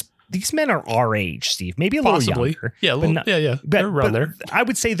 These men are our age, Steve. Maybe a little younger. Yeah, yeah. They're around there. I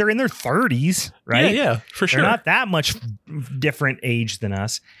would say they're in their 30s, right? Yeah, for sure. They're not that much different age than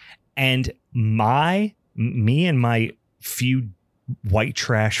us. And me and my few white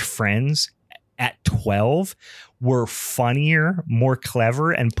trash friends at 12 were funnier, more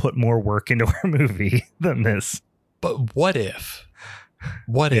clever, and put more work into our movie than this. But what if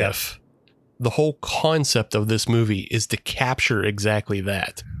the whole concept of this movie is to capture exactly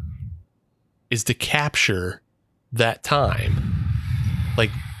that? Is to capture that time.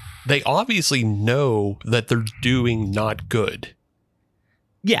 Like, they obviously know that they're doing not good.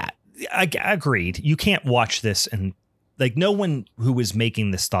 Yeah, I agreed. You can't watch this and like no one who was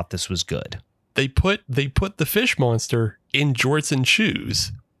making this thought this was good. They put the fish monster in jorts and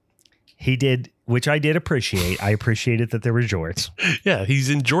shoes. He did, which I did appreciate. I appreciated that there were jorts. Yeah, he's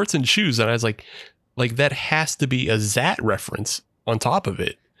in jorts and shoes, and I was like that has to be a Zat reference on top of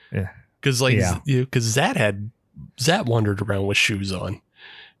it. Yeah, because Zat wandered around with shoes on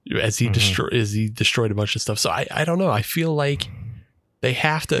as he destroyed a bunch of stuff. So I don't know. I feel like they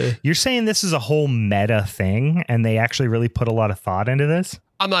have to. You're saying this is a whole meta thing, and they actually really put a lot of thought into this?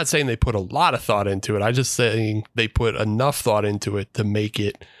 I'm not saying they put a lot of thought into it. I'm just saying they put enough thought into it to make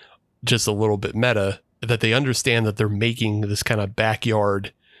it just a little bit meta, that they understand that they're making this kind of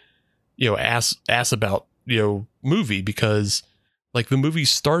backyard, ass about, movie, because like the movie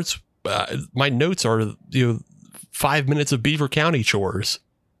starts, my notes are, 5 minutes of Beaver County chores,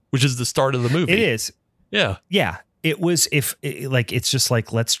 which is the start of the movie. It is. Yeah. Yeah. It was it's just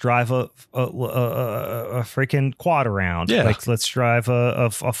like, let's drive a freaking quad around. Yeah. Like, let's drive a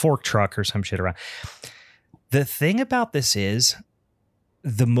fork truck or some shit around. The thing about this is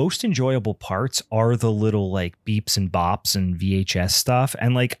the most enjoyable parts are the little like beeps and bops and VHS stuff.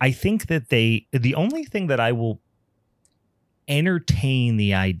 And like, I think that the only thing that I will entertain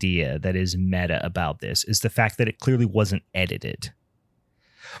the idea that is meta about this is the fact that it clearly wasn't edited,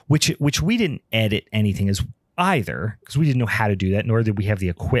 which we didn't edit anything as either, because we didn't know how to do that, nor did we have the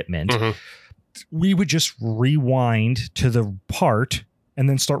equipment. Mm-hmm. We would just rewind to the part and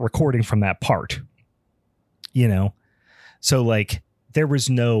then start recording from that part, so like there was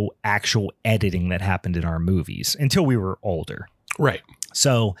no actual editing that happened in our movies until we were older, right?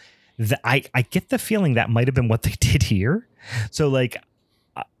 So I get the feeling that might have been what they did here. So like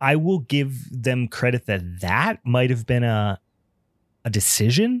I will give them credit that might have been a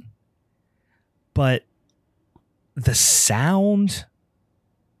decision, but the sound,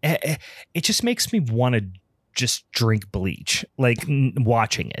 it just makes me want to just drink bleach, like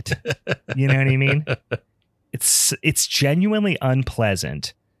watching it. You know what I mean? It's genuinely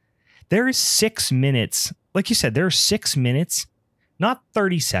unpleasant. There is 6 minutes, like you said, there are 6 minutes, not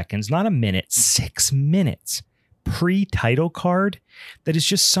 30 seconds, not a minute, 6 minutes pre-title card that is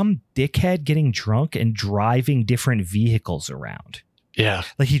just some dickhead getting drunk and driving different vehicles around. Yeah.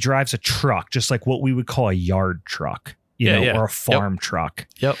 Like he drives a truck, just like what we would call a yard truck, or a farm truck.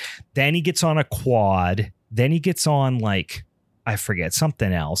 Yep. Then he gets on a quad. Then he gets on like, I forget,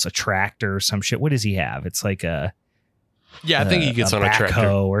 something else, a tractor or some shit. What does he have? It's like I think he gets on a tractor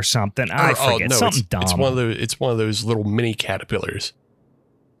or something. I forget. Something dumb. It's one of those little mini caterpillars.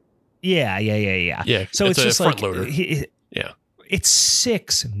 Yeah. Yeah. So it's just front like, loader. It's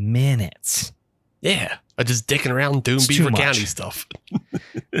 6 minutes. Yeah. Just dicking around doing Beaver County stuff.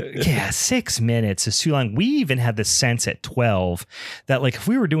 Yeah, 6 minutes is too long. We even had the sense at 12 that like if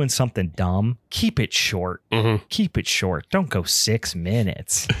we were doing something dumb, keep it short. Mm-hmm. Keep it short. Don't go 6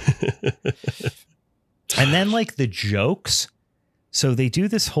 minutes. And then like the jokes. So they do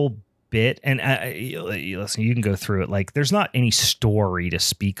this whole bit, and listen, you can go through it. Like there's not any story to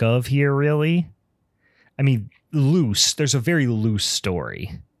speak of here, really. I mean, loose. There's a very loose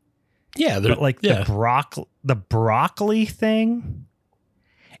story. Yeah, but like the broccoli thing,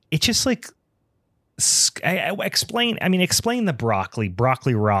 it just like explain the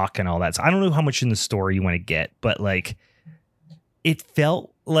broccoli rock and all that. So I don't know how much in the story you want to get, but like it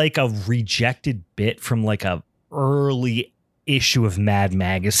felt like a rejected bit from like a early issue of Mad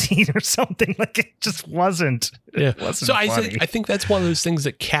Magazine or something. Like it just wasn't. Yeah. So I think that's one of those things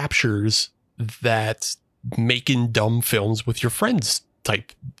that captures that making dumb films with your friends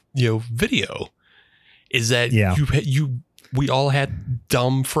type, video, is that we all had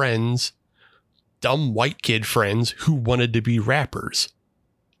dumb friends, dumb white kid friends who wanted to be rappers.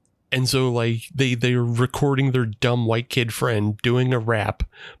 And so like they're recording their dumb white kid friend doing a rap,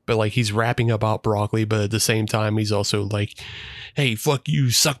 but like he's rapping about broccoli, but at the same time he's also like, hey, fuck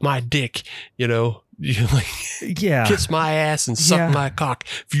you, suck my dick, like, kiss my ass and suck my cock.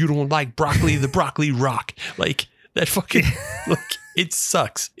 If you don't like broccoli, the broccoli rock. Like that fucking like it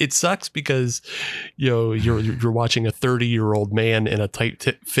sucks. It sucks because you're watching a 30-year-old man in a tight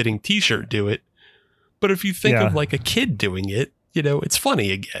fitting t-shirt do it. But if you think of like a kid doing it, it's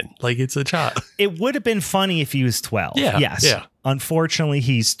funny again. Like it's a child. It would have been funny if he was 12. Yeah. Yes. Yeah. Unfortunately,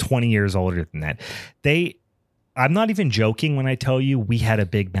 he's 20 years older than that. I'm not even joking when I tell you we had a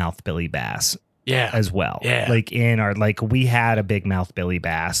big mouth Billy Bass. Yeah. As well. Yeah. Like we had a big mouth Billy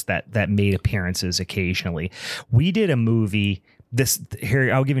Bass that made appearances occasionally. We did a movie.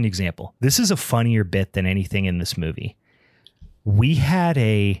 Here, I'll give you an example. This is a funnier bit than anything in this movie. We had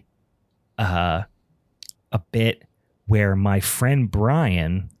a bit where my friend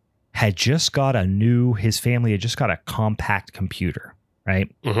Brian had just got his family had just got a compact computer, right?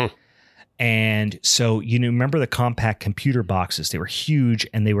 Mm-hmm. And so, remember the compact computer boxes? They were huge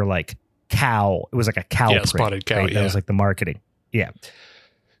and they were like cow. It was like a cow print, spotted cow. Right? Yeah. That was like the marketing. Yeah.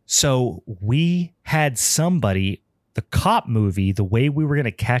 So we had the cop movie, the way we were going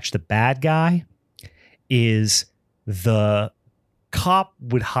to catch the bad guy is the cop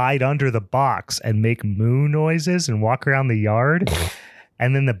would hide under the box and make moo noises and walk around the yard.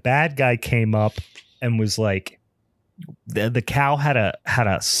 And then the bad guy came up and was like, the cow had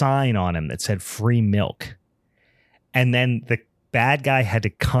a sign on him that said free milk. And then the bad guy had to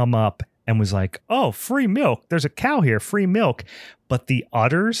come up and was like, oh, free milk. There's a cow here, free milk. But the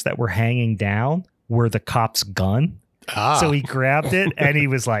udders that were hanging down were the cop's gun. So he grabbed it and he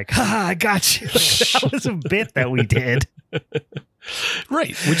was like, I got you. That was a bit that we did.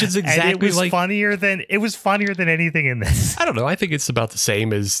 Right, which is exactly and it was funnier than anything in this. I don't know. I think it's about the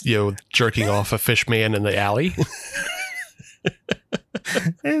same as jerking off a fish man in the alley.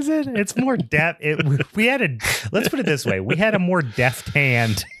 Is it? It's more deft. Let's put it this way: we had a more deft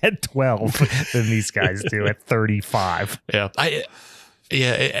hand at 12 than these guys do at 35. Yeah,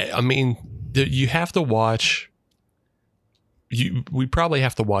 I mean, you have to watch. We probably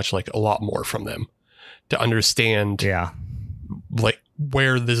have to watch like a lot more from them to understand. Yeah. Like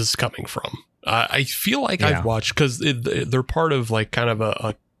where this is coming from. I feel like I've watched because they're part of like kind of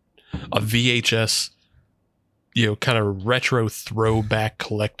a VHS, kind of retro throwback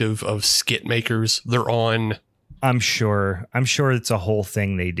collective of skit makers. They're on. I'm sure it's a whole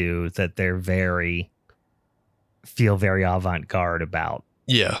thing they do that they're feel very avant-garde about.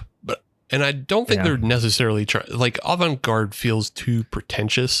 Yeah. And I don't think they're necessarily like avant-garde feels too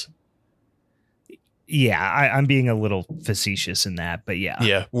pretentious. Yeah, I'm being a little facetious in that, but yeah.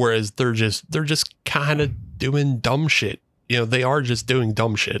 Yeah, whereas they're just kind of doing dumb shit. They are just doing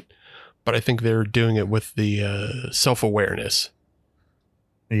dumb shit, but I think they're doing it with the self-awareness.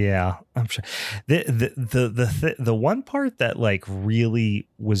 Yeah, I'm sure. The one part that like really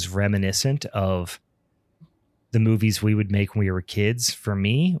was reminiscent of the movies we would make when we were kids for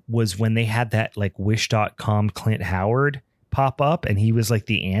me was when they had that like Wish.com Clint Howard pop up and he was like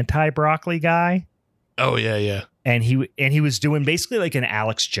the anti-broccoli guy. Oh, yeah, yeah. And he was doing basically like an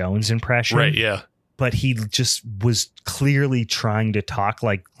Alex Jones impression. Right, yeah. But he just was clearly trying to talk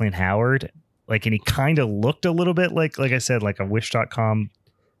like Clint Howard. Like, and he kind of looked a little bit like I said, like a Wish.com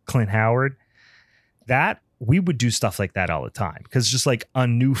Clint Howard. That we would do stuff like that all the time because just like a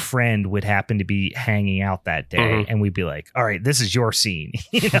new friend would happen to be hanging out that day and we'd be like, all right, this is your scene.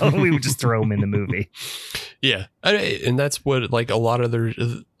 We would just throw him in the movie. Yeah. And that's what like a lot of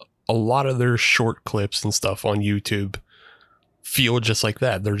their short clips and stuff on YouTube feel just like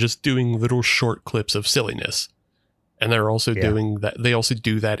that. They're just doing little short clips of silliness. And they're also doing that. They also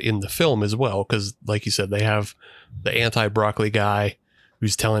do that in the film as well. Cause like you said, they have the anti-broccoli guy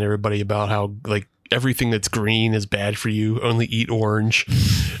who's telling everybody about how like everything that's green is bad for you. Only eat orange.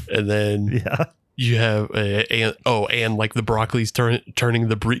 And then You have and like the broccoli's turning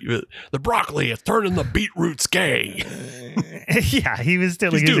the broccoli is turning the beetroots gay. Yeah, he was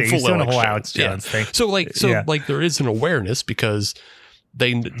still he's doing a whole Alex Jones thing. So like there is an awareness because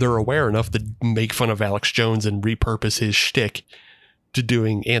they're aware enough to make fun of Alex Jones and repurpose his shtick to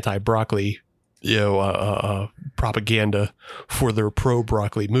doing anti-broccoli, propaganda for their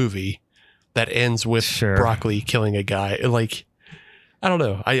pro-broccoli movie that ends with broccoli killing a guy. Like, I don't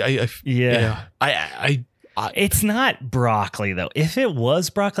know. It's not broccoli though. If it was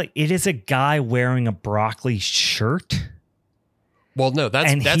broccoli, it is a guy wearing a broccoli shirt. Well, no,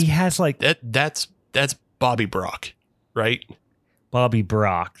 that's he has like that's Bobby Brock, right? Bobby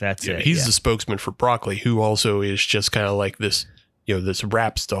Brock. That's it. He's the spokesman for broccoli, who also is just kind of like this, this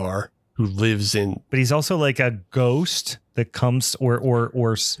rap star who lives in. But he's also like a ghost that comes, or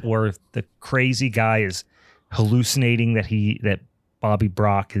the crazy guy is hallucinating that Bobby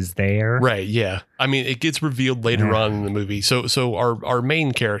Brock is there. Right. Yeah. I mean, it gets revealed later on in the movie. So our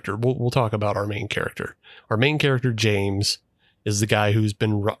main character, we'll talk about our main character. Our main character, James, is the guy who's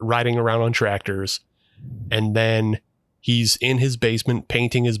been riding around on tractors, and then he's in his basement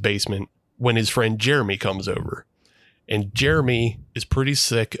painting his basement when his friend Jeremy comes over. And Jeremy is pretty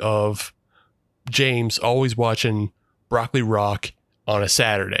sick of James always watching Broccoli Rock on a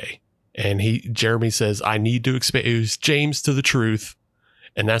Saturday. And Jeremy says, I need to expose James to the truth.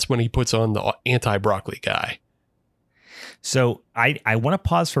 And that's when he puts on the anti-broccoli guy. So I want to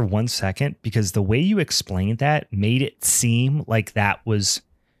pause for 1 second, because the way you explained that made it seem like that was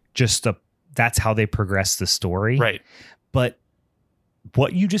just that's how they progressed the story. Right. But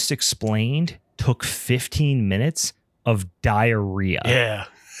what you just explained took 15 minutes of diarrhea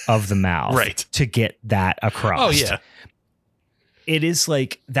of the mouth to get that across. Oh, yeah. It is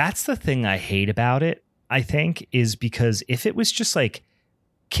like, that's the thing I hate about it, I think, is because if it was just like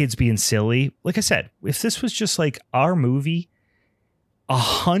kids being silly, like I said, if this was just like our movie,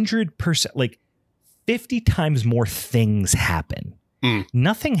 100%, like 50 times more things happen.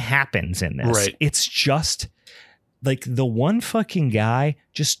 Nothing happens in this. Right. It's just like the one fucking guy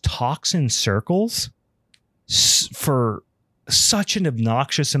just talks in circles for such an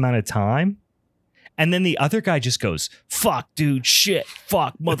obnoxious amount of time. And then the other guy just goes, fuck, dude, shit,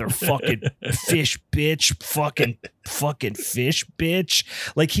 fuck, motherfucking fish, bitch, fucking fish, bitch.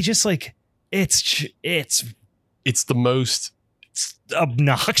 Like, he just like, it's the most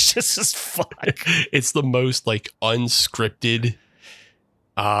obnoxious as fuck. It's the most like unscripted,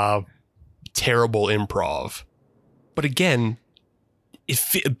 terrible improv. But again,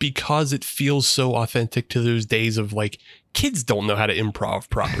 because it feels so authentic to those days of like, kids don't know how to improv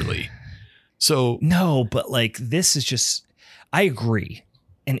properly. So no, but like, this is just, I agree.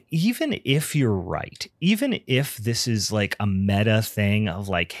 And even if you're right, even if this is like a meta thing of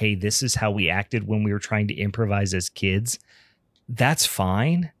like, hey, this is how we acted when we were trying to improvise as kids, that's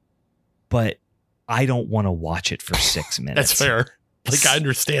fine. But I don't want to watch it for 6 minutes. That's fair. Like, I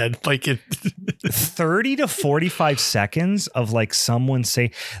understand. Like, 30 to 45 seconds of like someone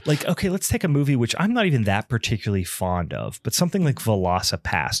say, like, okay, let's take a movie which I'm not even that particularly fond of, but something like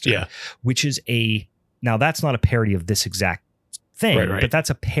Velocipaster, which is now that's not a parody of this exact thing, right. But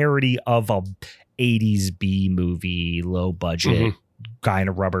that's a parody of a 80s B movie, low budget guy in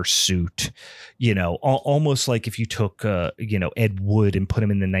a rubber suit, almost like if you took, Ed Wood and put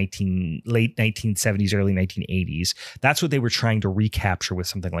him in the late 1970s, early 1980s. That's what they were trying to recapture with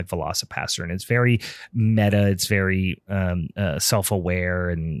something like Velocipaster. And it's very meta. It's very self-aware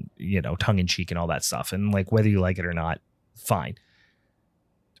and, tongue in cheek and all that stuff. And like, whether you like it or not, fine.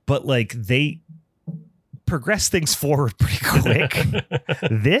 But like, they progress things forward pretty quick.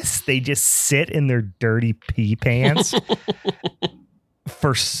 They just sit in their dirty pee pants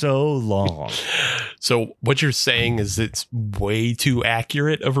for so long. So what you're saying is it's way too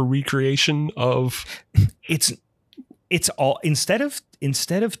accurate of a recreation of it's all, instead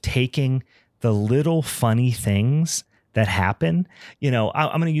of taking the little funny things that happen, I'm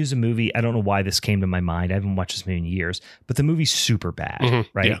going to use a movie. I don't know why this came to my mind. I haven't watched this movie in years, but the movie's Superbad,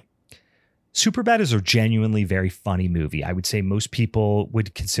 right? Yeah. Superbad is a genuinely very funny movie. I would say most people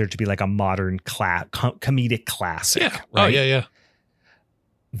would consider it to be like a modern comedic classic. Yeah. Right? Oh, yeah.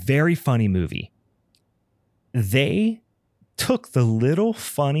 Very funny movie. They took the little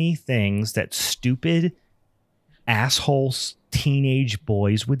funny things that stupid assholes teenage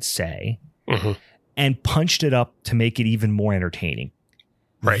boys would say and punched it up to make it even more entertaining.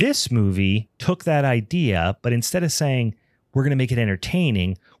 Right. This movie took that idea, but instead of saying we're going to make it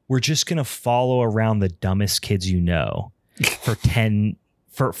entertaining, we're just going to follow around the dumbest kids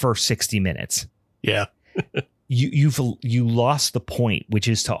for 60 minutes. Yeah. you lost the point, which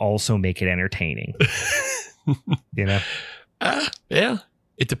is to also make it entertaining. You know? Yeah.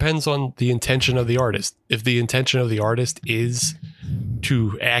 It depends on the intention of the artist. If the intention of the artist is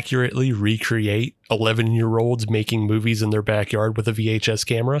to accurately recreate 11-year-olds making movies in their backyard with a VHS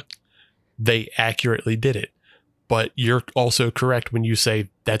camera, they accurately did it. But you're also correct when you say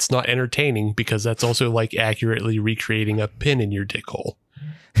that's not entertaining, because that's also like accurately recreating a pin in your dick hole.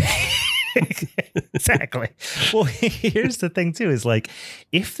 Exactly. Well, here's the thing too, is like,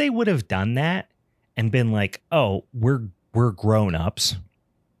 if they would have done that and been like, oh, we're grown-ups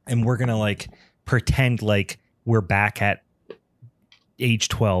and we're gonna like pretend like we're back at age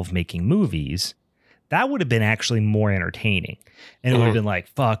 12 making movies, that would have been actually more entertaining. And it would have been like,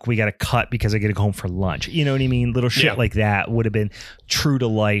 fuck, we got to cut because I got to go home for lunch. You know what I mean? Little shit like that would have been true to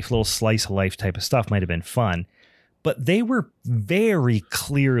life, little slice of life type of stuff might have been fun. But they were very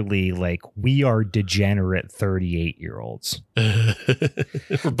clearly like, we are degenerate 38-year-olds.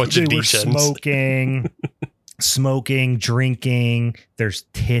 A bunch of were smoking, drinking. There's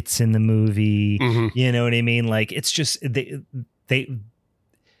tits in the movie. You know what I mean? Like, it's just they.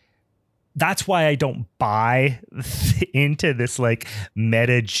 That's why I don't buy into this like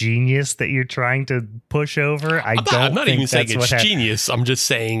meta genius that you're trying to push over. I'm not even saying it's genius. I'm just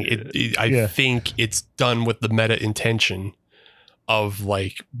saying I think it's done with the meta intention of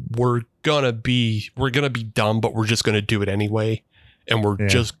like, we're gonna be dumb, but we're just gonna do it anyway, and we're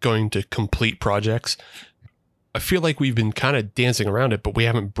just going to complete projects. I feel like we've been kind of dancing around it, but we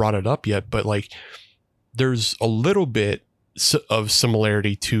haven't brought it up yet. But like, there's a little bit of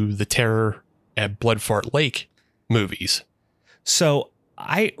similarity to the Terror at Bloodfart Lake movies. So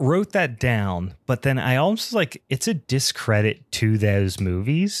I wrote that down, but then I almost like, it's a discredit to those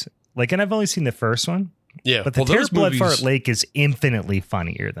movies. Like, and I've only seen the first one. Yeah. But the Terror at Bloodfart Lake is infinitely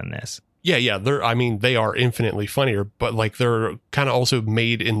funnier than this. Yeah. They are infinitely funnier, but like, they're kind of also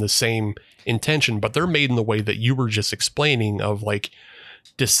made in the same intention, but they're made in the way that you were just explaining, of like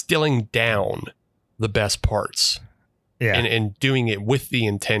distilling down the best parts. Yeah. And doing it with the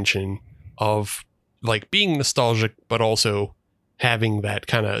intention of like being nostalgic, but also having that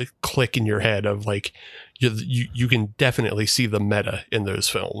kind of click in your head of like, you can definitely see the meta in those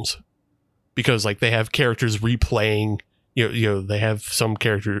films, because like they have characters replaying, you know, they have some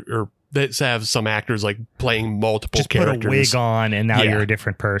character, or they have some actors like playing multiple just characters. Put a wig on and now you're a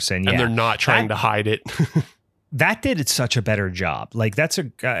different person. And they're not trying to hide it. That did such a better job. Like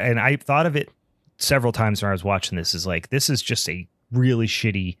and I thought of it several times when I was watching this, is like, this is just a really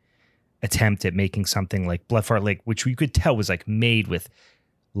shitty attempt at making something like Bloodfart Lake, which we could tell was like made with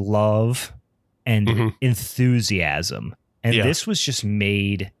love and enthusiasm. And this was just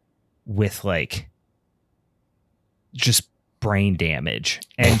made with like just brain damage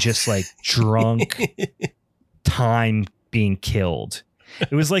and just like drunk time being killed.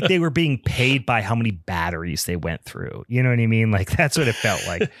 It was like they were being paid by how many batteries they went through. You know what I mean? Like, that's what it felt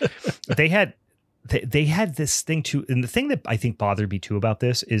like. They had this thing too. And the thing that I think bothered me too about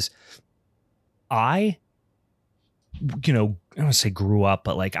this is I don't want to say grew up,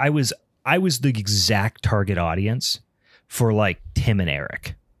 but like I was the exact target audience for like Tim and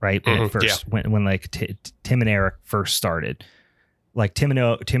Eric, right? When like Tim and Eric first started, like Tim and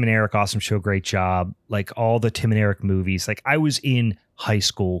Eric, awesome show, great job. Like all the Tim and Eric movies, like I was in high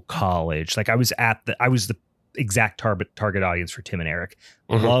school, college, like I was the exact target audience for Tim and Eric.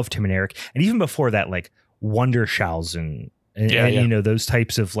 Love Tim and Eric. And even before that, like Wundershausen and you know, those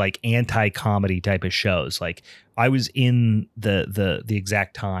types of like anti-comedy type of shows. Like I was in the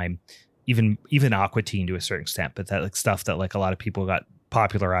exact time, even Aqua Teen to a certain extent, but that like stuff that like a lot of people got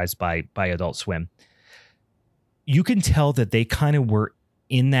popularized by Adult Swim. You can tell that they kind of were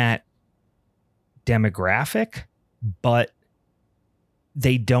in that demographic, but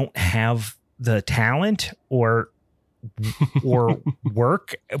they don't have the talent or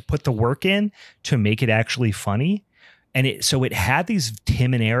put the work in to make it actually funny. And it had these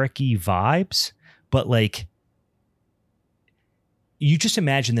Tim and Eric-y vibes, but like, you just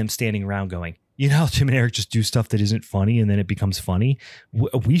imagine them standing around going, you know how Tim and Eric just do stuff that isn't funny and then it becomes funny?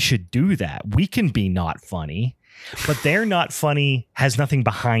 We should do that. We can be not funny, but they're not funny has nothing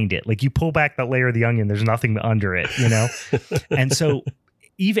behind it. Like you pull back that layer of the onion, there's nothing under it, you know? And so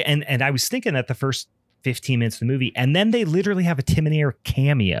and I was thinking that the first 15 minutes of the movie, and then they literally have a Tim and Eric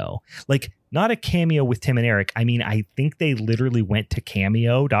cameo, like not a cameo with Tim and Eric. I mean, I think they literally went to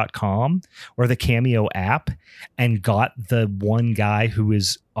cameo.com or the Cameo app and got the one guy who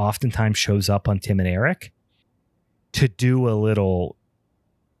is oftentimes shows up on Tim and Eric to do a little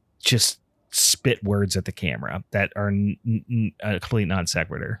just spit words at the camera that are a complete non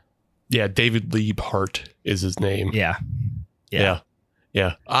sequitur. Yeah, David Liebhart is his name. Yeah.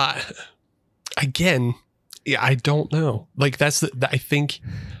 Again, I don't know. Like I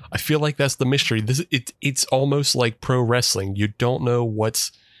feel like that's the mystery. It's almost like pro wrestling. You don't know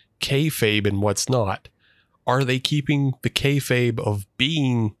what's kayfabe and what's not. Are they keeping the kayfabe of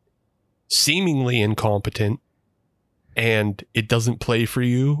being seemingly incompetent and it doesn't play for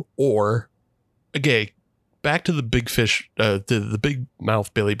you? Or, again, back to the big fish, the big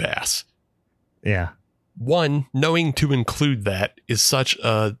mouth Billy Bass. Yeah. One, knowing to include that is such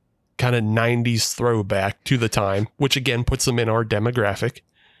a kind of 90s throwback to the time, which again puts them in our demographic.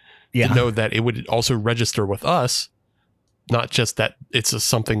 Yeah. To know that it would also register with us, not just that it's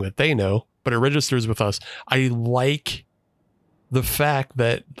something that they know, but it registers with us. I like the fact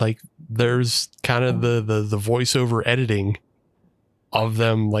that like there's kind of the voiceover editing of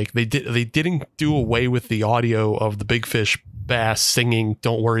them. Like they didn't do away with the audio of the big fish bass singing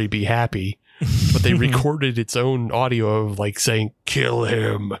 "Don't Worry, Be Happy," but they recorded its own audio of like saying kill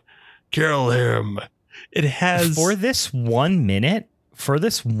him. It has for this 1 minute,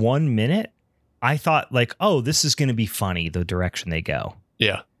 I thought like, oh, this is going to be funny, the direction they go.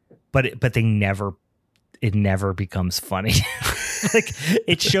 Yeah. But it never becomes funny. Like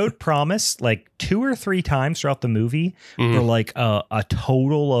it showed promise like 2 or 3 times throughout the movie for like a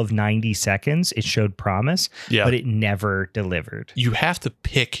total of 90 seconds. It showed promise, but it never delivered. You have to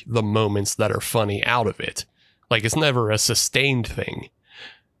pick the moments that are funny out of it. Like it's never a sustained thing.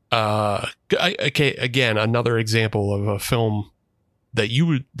 Okay, again, another example of a film that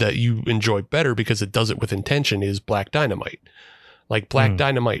you enjoy better because it does it with intention is Black Dynamite. Like Black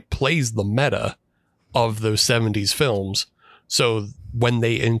Dynamite plays the meta of those 70s films. So when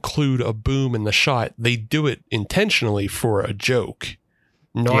they include a boom in the shot, they do it intentionally for a joke,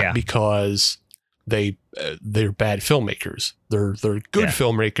 not because they're bad filmmakers. They're good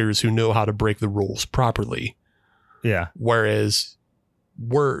filmmakers who know how to break the rules properly. Yeah. Whereas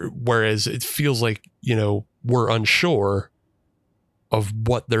it feels like, we're unsure of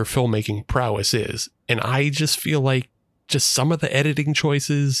what their filmmaking prowess is. And I just feel like just some of the editing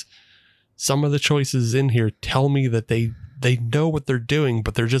choices, some of the choices in here tell me that they know what they're doing,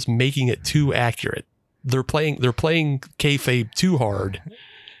 but they're just making it too accurate. They're playing kayfabe too hard,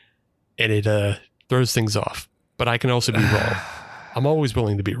 and it throws things off. But I can also be wrong. I'm always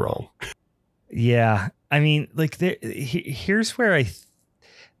willing to be wrong. Yeah. I mean, like here's where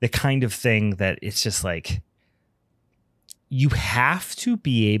the kind of thing that it's just like, you have to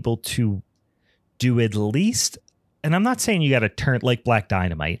be able to do at least, and I'm not saying you got to turn like Black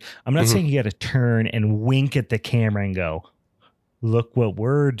Dynamite. I'm not saying you got to turn and wink at the camera and go, look what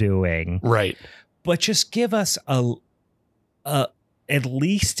we're doing. Right. But just give us at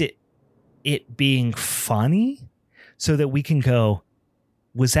least it being funny so that we can go,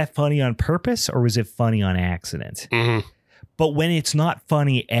 was that funny on purpose or was it funny on accident? But when it's not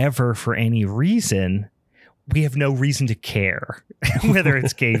funny ever for any reason, we have no reason to care whether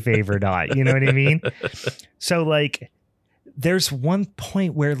it's kayfabe or not. You know what I mean? So like there's one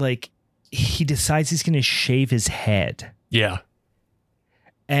point where like he decides he's going to shave his head. Yeah.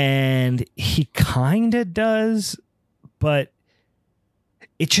 And he kind of does, but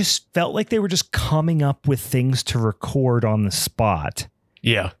it just felt like they were just coming up with things to record on the spot.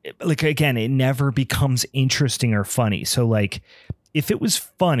 Yeah. Like, again, it never becomes interesting or funny. So like if it was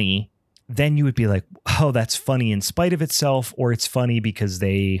funny, then you would be like, oh, that's funny in spite of itself, or it's funny because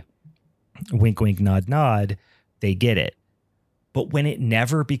they wink, wink, nod, nod. They get it. But when it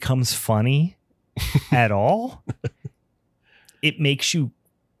never becomes funny at all, it makes you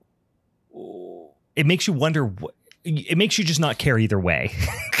wonder it makes you just not care either way.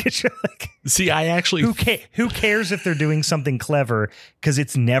 Like, see, I actually who cares if they're doing something clever because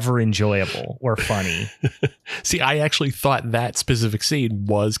it's never enjoyable or funny. See, I actually thought that specific scene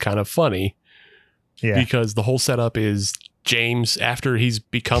was kind of funny. Yeah. Because the whole setup is James, after he's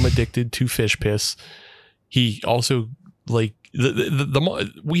become addicted to fish piss, he also like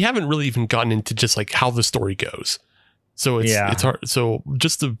we haven't really even gotten into just like how the story goes. So it's hard. So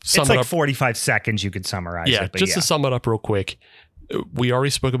just to sum it up, 45 seconds you could summarize it. But to sum it up real quick, we already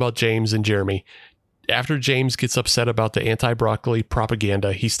spoke about James and Jeremy. After James gets upset about the anti-broccoli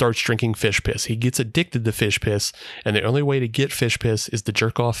propaganda, he starts drinking fish piss. He gets addicted to fish piss, and the only way to get fish piss is to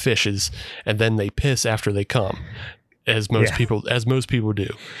jerk off fishes, and then they piss after they come, as most people do.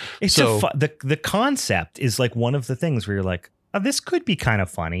 It's the concept is like one of the things where you're like, oh, this could be kind of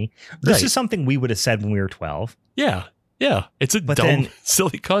funny. This is something we would have said when we were 12. Yeah. Yeah, it's a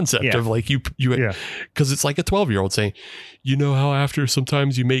silly concept of like you because it's like a 12-year-old saying, you know how after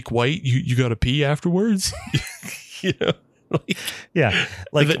sometimes you make white, you got to pee afterwards. You know, Yeah.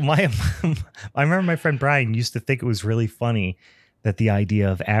 Like I remember my friend Brian used to think it was really funny that the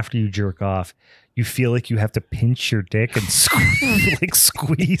idea of after you jerk off, you feel like you have to pinch your dick and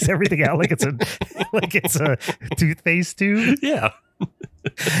squeeze everything out like it's a toothpaste tube. Yeah.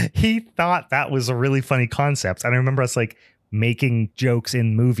 He thought that was a really funny concept. And I remember us like making jokes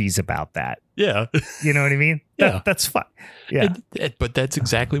in movies about that. Yeah. You know what I mean? That's fun. Yeah. But that's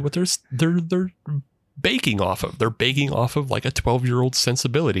exactly what they're baking off of. They're baking off of like a 12-year-old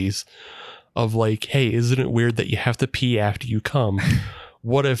sensibilities of like, hey, isn't it weird that you have to pee after you come?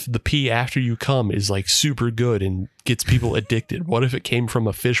 What if the pee after you come is like super good and gets people addicted? What if it came from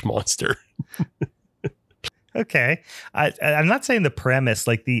a fish monster? Okay. I'm not saying the premise,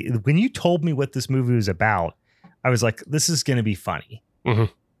 like when you told me what this movie was about, I was like, this is going to be funny. Mm-hmm.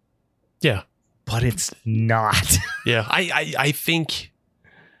 Yeah. But it's not. Yeah. I think,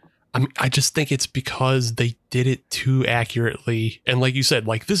 I just think it's because they did it too accurately. And like you said,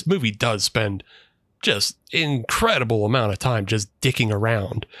 like this movie does spend just incredible amount of time just dicking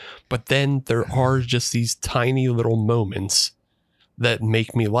around. But then there are just these tiny little moments that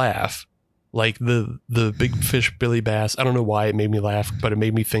make me laugh. Like the big fish Billy Bass. I don't know why it made me laugh, but it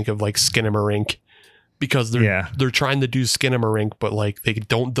made me think of like Skinamarink, because they're trying to do Skinamarink, but like they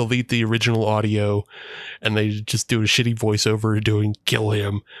don't delete the original audio and they just do a shitty voiceover doing kill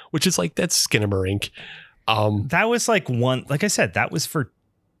him, which is like, that's Skinamarink. That was like like I said, that was for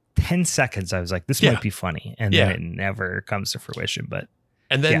 10 seconds. I was like, this might be funny. And then it never comes to fruition. But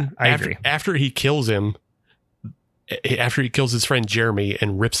and then after he kills him, after he kills his friend Jeremy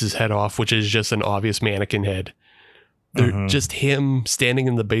and rips his head off, which is just an obvious mannequin head, just him standing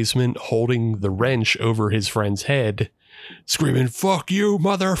in the basement holding the wrench over his friend's head, screaming, "Fuck you,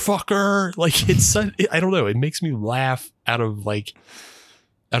 motherfucker!" Like it's, I don't know. It makes me laugh out of like,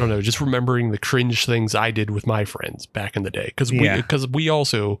 I don't know, just remembering the cringe things I did with my friends back in the day. Because we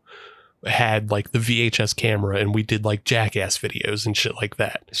also had like the VHS camera and we did like Jackass videos and shit like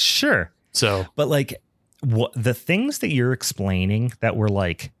that. Sure. So, but like the things that you're explaining that were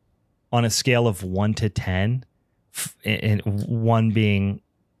like on a scale of 1 to 10, and 1 being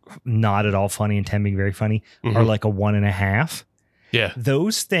not at all funny and 10 being very funny, are like a 1.5. Yeah.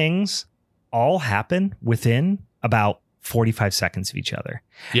 Those things all happen within about 45 seconds of each other.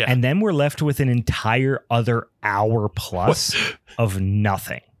 Yeah. And then we're left with an entire other hour plus of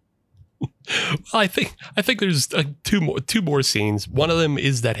nothing. Well, I think there's two more scenes. One of them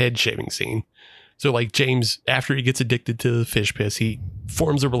is that head shaving scene. So like James, after he gets addicted to the fish piss, he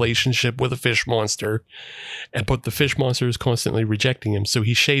forms a relationship with a fish monster, but the fish monster is constantly rejecting him. So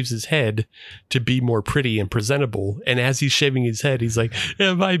he shaves his head to be more pretty and presentable. And as he's shaving his head, he's like,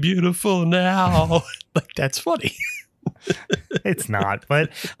 "Am I beautiful now?" Like, that's funny. It's not,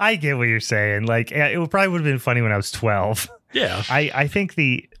 but I get what you're saying. Like, it probably would have been funny when I was 12. Yeah. I think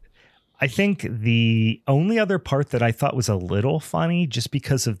the only other part that I thought was a little funny, just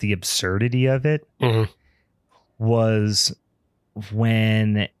because of the absurdity of it, was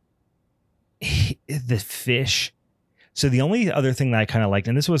when the fish. So the only other thing that I kind of liked,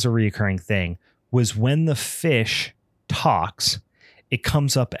 and this was a reoccurring thing, was when the fish talks, it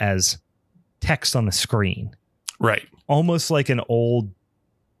comes up as text on the screen. Right. Almost like an old,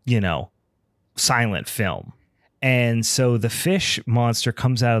 silent film. And so the fish monster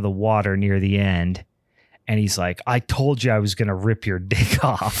comes out of the water near the end and he's like, "I told you I was going to rip your dick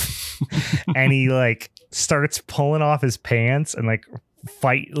off." And he like starts pulling off his pants and like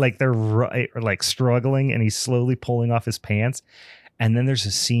fight, like they're like struggling, and he's slowly pulling off his pants. And then there's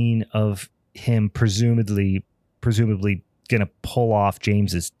a scene of him presumably going to pull off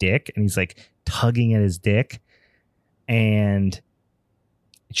James's dick, and he's like tugging at his dick. And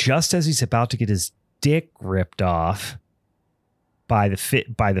just as he's about to get his dick ripped off by the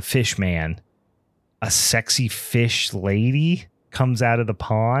fish man, a sexy fish lady comes out of the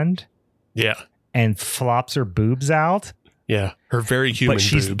pond. Yeah. And flops her boobs out. Yeah. Her very human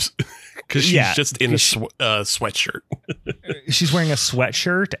boobs. Because she's just in a sweatshirt. She's wearing a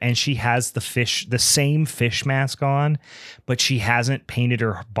sweatshirt and she has the same fish mask on, but she hasn't painted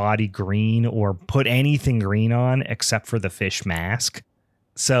her body green or put anything green on except for the fish mask.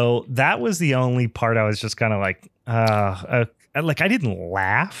 So that was the only part I was just kind of like, like I didn't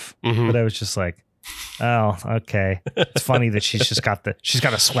laugh, but I was just like, oh, okay. It's funny that she's got a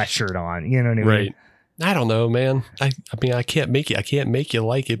sweatshirt on. You know what I mean? Right. I don't know, man. I mean, I can't make you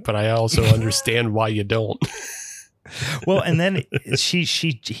like it, but I also understand why you don't. Well, and then he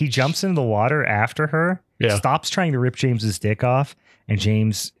jumps into the water after her, stops trying to rip James's dick off, and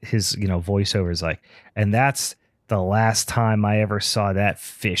James, his voiceover is like, "And that's the last time I ever saw that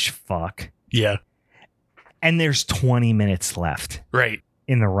fish fuck." Yeah. And there's 20 minutes left. Right.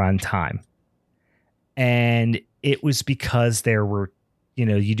 In the runtime. And it was because there were,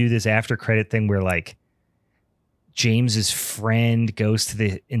 you do this after credit thing where like James's friend goes to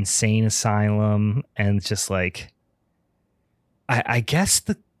the insane asylum and just like, I guess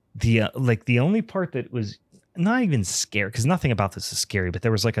the only part that was not even scary, because nothing about this is scary, but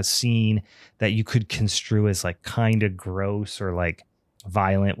there was like a scene that you could construe as like kind of gross or like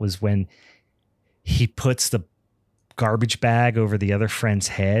violent, was when he puts the garbage bag over the other friend's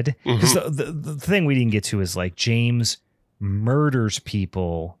head. Because the thing we didn't get to is like James murders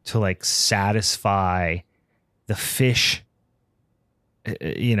people to like satisfy the fish,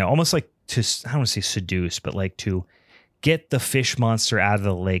 almost like to, I don't want to say seduce, but like to get the fish monster out of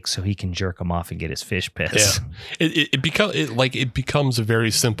the lake so he can jerk him off and get his fish piss. Yeah. It becomes a very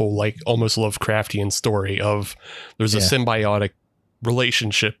simple, like almost Lovecraftian story of there's a symbiotic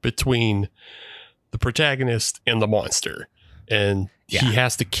relationship between the protagonist and the monster, and he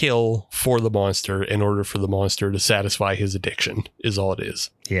has to kill for the monster in order for the monster to satisfy his addiction is all it is.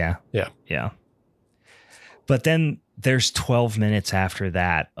 Yeah. But then there's 12 minutes after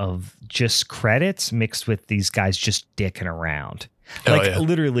that of just credits mixed with these guys just dicking around.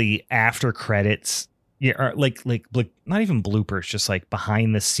 Literally after credits. Yeah. Or like not even bloopers, just like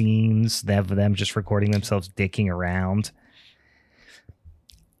behind the scenes, they have them just recording themselves dicking around.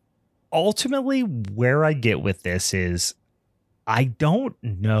 Ultimately, where I get with this is I don't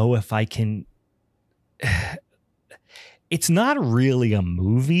know if I can. It's not really a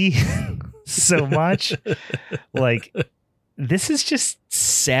movie so much. Like, this is just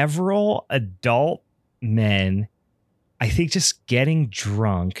several adult men, I think, just getting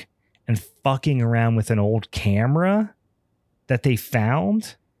drunk and fucking around with an old camera that they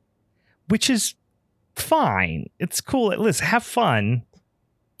found, which is fine. It's cool. Let's have fun.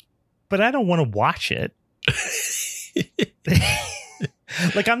 But I don't want to watch it.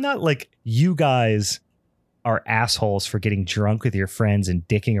 Like, I'm not like, you guys are assholes for getting drunk with your friends and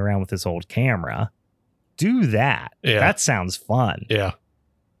dicking around with this old camera. Do that. Yeah. That sounds fun. Yeah.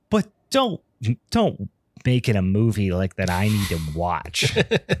 But don't make it a movie like that I need to watch.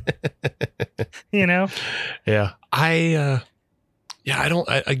 Yeah. I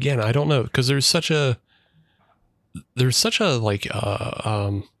don't know. Cause there's such a like,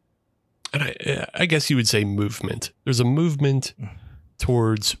 and I guess you would say movement. There's a movement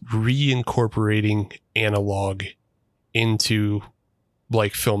towards reincorporating analog into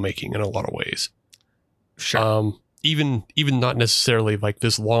like filmmaking in a lot of ways. Sure. Even not necessarily like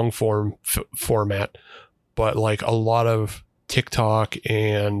this long form format, but like a lot of TikTok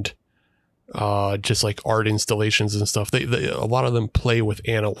and just like art installations and stuff. They a lot of them play with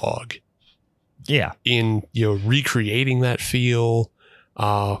analog. Yeah. In recreating that feel.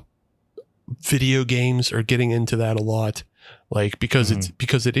 Video games are getting into that a lot, like because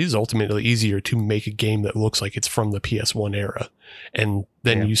it is ultimately easier to make a game that looks like it's from the PS1 era, and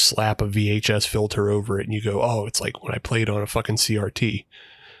then you slap a VHS filter over it and you go, oh, it's like when I played on a fucking CRT.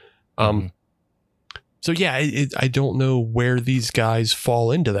 So yeah, I don't know where these guys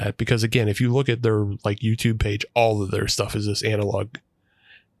fall into that, because again, if you look at their like YouTube page, all of their stuff is this analog,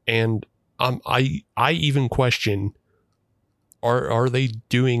 and I even question, are they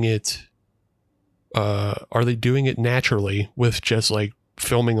doing it? Are they doing it naturally with just like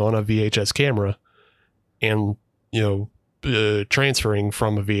filming on a VHS camera and, transferring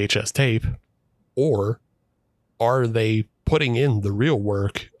from a VHS tape, or are they putting in the real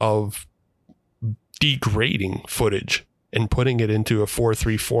work of degrading footage and putting it into a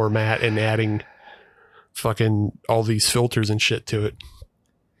 4:3 format and adding fucking all these filters and shit to it?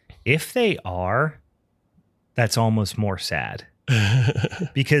 If they are, that's almost more sad.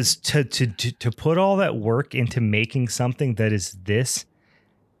 Because to put all that work into making something that is this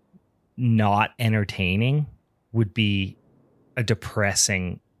not entertaining would be a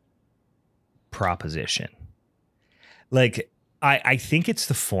depressing proposition. Like, I think it's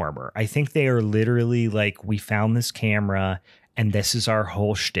the former. I think they are literally like, we found this camera and this is our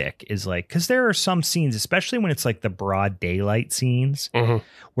whole shtick, is like, because there are some scenes, especially when it's like the broad daylight scenes,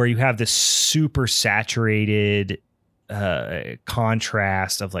 where you have this super saturated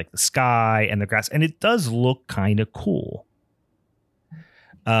contrast of like the sky and the grass, and it does look kind of cool.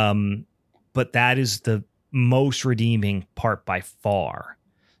 But that is the most redeeming part by far.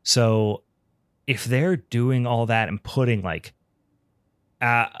 So if they're doing all that and putting like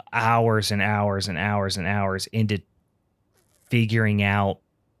hours and hours and hours and hours into figuring out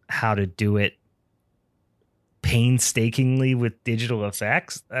how to do it painstakingly with digital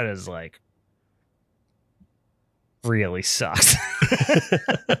effects, that is like, really sucks.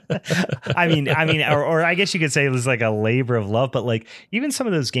 I mean, or I guess you could say it was like a labor of love, but like even some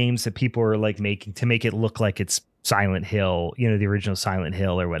of those games that people are like making to make it look like it's Silent Hill, you know, the original Silent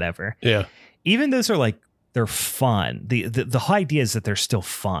Hill or whatever. Yeah. Even those are like, they're fun. The whole idea is that they're still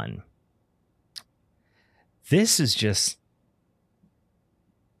fun. This is just,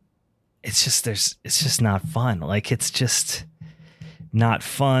 it's just not fun. Like, it's just not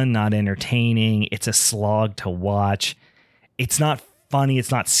fun, not entertaining. It's a slog to watch. It's not funny.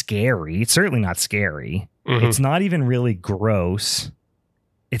 It's not scary. It's certainly not scary. Mm-hmm. It's not even really gross.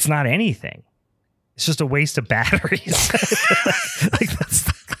 It's not anything. It's just a waste of batteries. like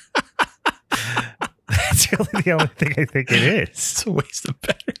that's really the only thing I think it is. It's a waste of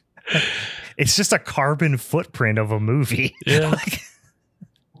batteries. It's just a carbon footprint of a movie. Yeah.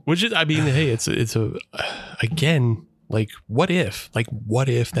 Which is, I mean, hey, it's a, again, like, what if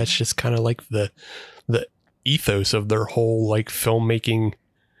that's just kind of like the ethos of their whole like filmmaking?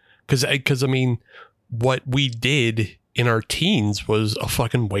 Because I mean, what we did in our teens was a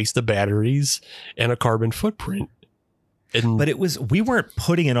fucking waste of batteries and a carbon footprint. But we weren't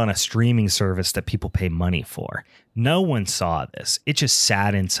putting it on a streaming service that people pay money for. No one saw this. It just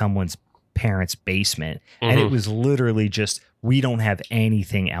sat in someone's parents' basement, and it was literally just, we don't have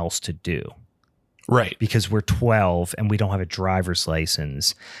anything else to do. Right. Because we're 12 and we don't have a driver's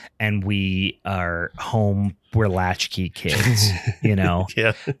license and we are home. We're latchkey kids, you know.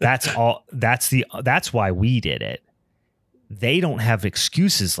 Yeah. That's all. That's why we did it. They don't have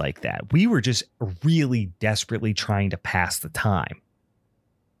excuses like that. We were just really desperately trying to pass the time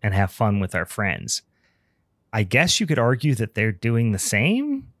and have fun with our friends. I guess you could argue that they're doing the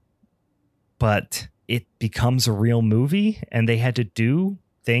same, but it becomes a real movie and they had to do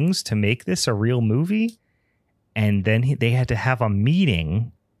things to make this a real movie. And then they had to have a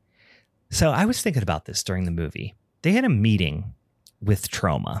meeting. So I was thinking about this during the movie. They had a meeting with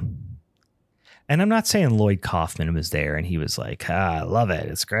Trauma. And I'm not saying Lloyd Kaufman was there and he was like, I love it.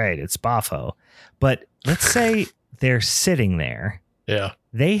 It's great. It's Boffo. But let's say they're sitting there. Yeah.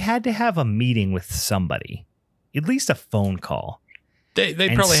 They had to have a meeting with somebody, at least a phone call. They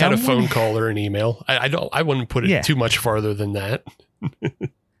probably had a phone call or an email. I wouldn't put it too much farther than that.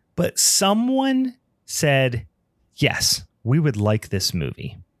 But someone said, yes, we would like this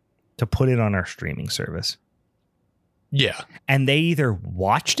movie to put it on our streaming service. Yeah. And they either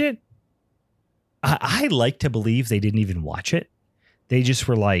watched it. I like to believe they didn't even watch it. They just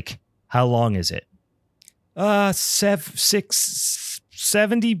were like, how long is it?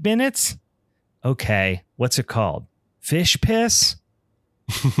 70 minutes. Okay. What's it called? Fish piss.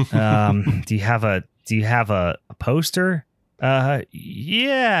 Do you have a poster?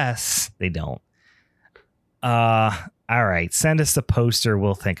 Yes. They don't. All right. Send us the poster.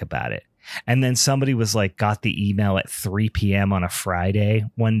 We'll think about it. And then somebody was like, got the email at 3 p.m. on a Friday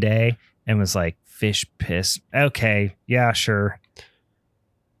one day and was like, fish piss. Okay. Yeah, sure.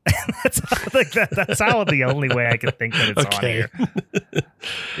 That's how the only way I can think that it's on here.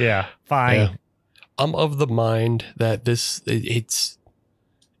 Yeah. Fine. Yeah. I'm of the mind that it's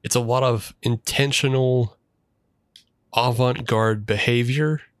a lot of intentional avant-garde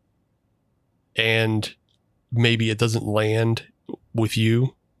behavior, and maybe it doesn't land with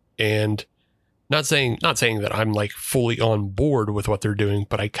you. And not saying that I'm like fully on board with what they're doing,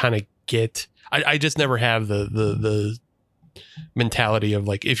 but I kind of get. I just never have the mentality of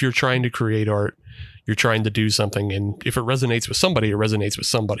like, if you're trying to create art, you're trying to do something, and if it resonates with somebody, it resonates with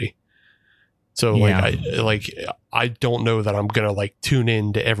somebody. So I don't know that I'm gonna like tune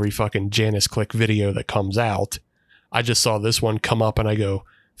in to every fucking Janice Click video that comes out. I just saw this one come up and I go,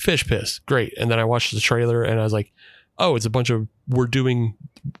 fish piss, great. And then I watched the trailer and I was like, oh, it's a bunch of, we're playing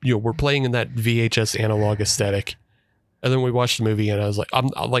in that VHS analog aesthetic. And then we watched the movie and I was like,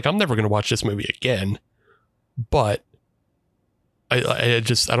 I'm never gonna watch this movie again. But I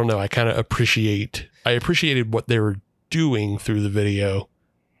don't know. I kind of appreciated what they were doing through the video.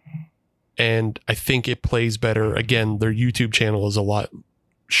 And I think it plays better. Again, their YouTube channel is a lot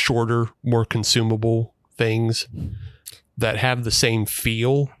shorter, more consumable things that have the same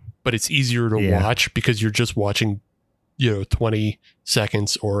feel, but it's easier to watch because you're just watching, 20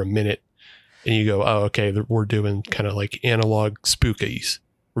 seconds or a minute. And you go, oh, okay, we're doing kind of like analog spookies.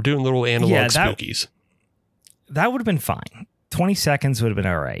 We're doing little analog spookies. That would have been fine. 20 seconds would have been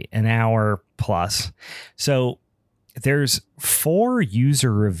all right. An hour plus. So there's 4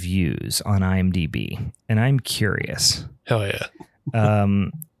 user reviews on IMDb, and I'm curious. Hell yeah.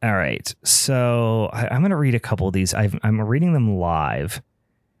 All right. So I'm going to read a couple of these. I'm reading them live.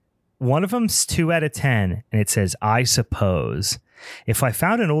 One of them's 2 out of 10, and it says, I suppose. If I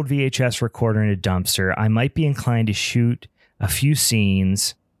found an old VHS recorder in a dumpster, I might be inclined to shoot a few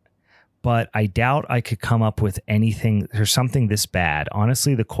scenes, but I doubt I could come up with anything or something this bad.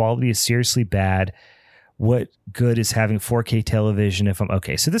 Honestly, the quality is seriously bad. What good is having 4K television if I'm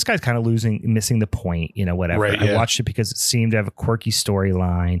okay? So this guy's kind of missing the point, whatever. Right, yeah. I watched it because it seemed to have a quirky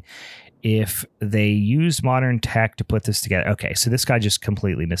storyline. If they use modern tech to put this together. Okay, so this guy just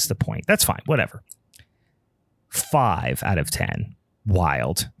completely missed the point. That's fine. Whatever. 5 out of 10.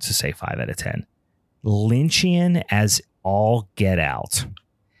 Wild to say 5 out of 10. Lynchian as all get out.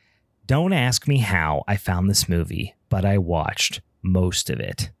 Don't ask me how I found this movie, but I watched most of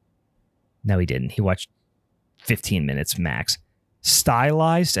it. No, he didn't. He watched 15 minutes max.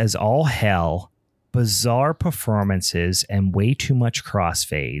 Stylized as all hell, bizarre performances, and way too much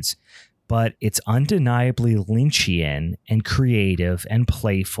crossfades, but it's undeniably Lynchian and creative and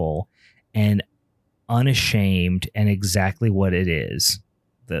playful and unashamed and exactly what it is.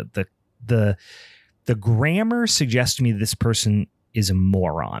 The grammar suggests to me this person is a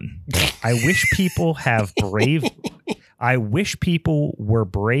moron. I wish people were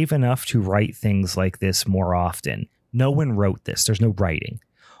brave enough to write things like this more often. No one wrote this. There's no writing.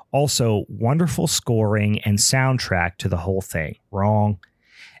 Also, wonderful scoring and soundtrack to the whole thing. Wrong.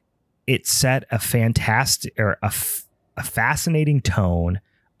 It set a fantastic or a fascinating tone.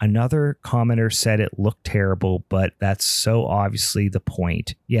 Another commenter said it looked terrible, but that's so obviously the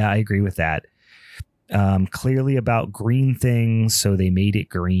point. Yeah, I agree with that. Clearly about green things, so they made it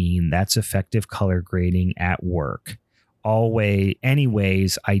green. That's effective color grading at work.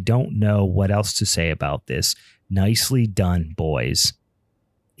 Anyways, I don't know what else to say about this. Nicely done, boys.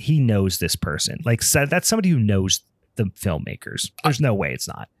 He knows this person. Like, so that's somebody who knows the filmmakers. There's no way it's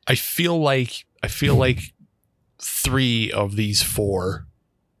not. I feel like 3 of these 4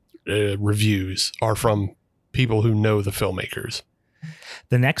 reviews are from people who know the filmmakers.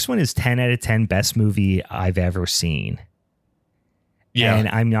 The next one is 10 out of 10 best movie I've ever seen. Yeah. And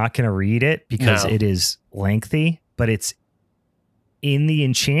I'm not going to read it because it is lengthy, but it's in the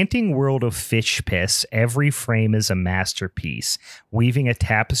enchanting world of fish piss. Every frame is a masterpiece, weaving a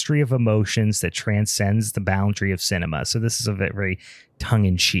tapestry of emotions that transcends the boundary of cinema. So this is a very tongue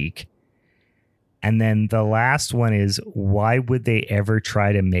in cheek. And then the last one is, why would they ever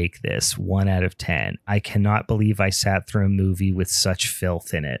try to make this? 1 out of 10. I cannot believe I sat through a movie with such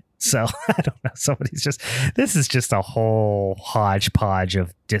filth in it. So I don't know. This is just a whole hodgepodge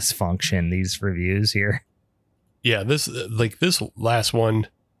of dysfunction, these reviews here. Yeah, this last one,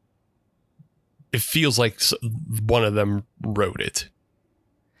 it feels like one of them wrote it.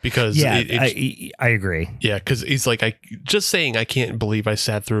 Because I agree. Yeah, because he's like, I can't believe I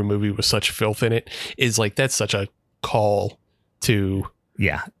sat through a movie with such filth in it is like, that's such a call to.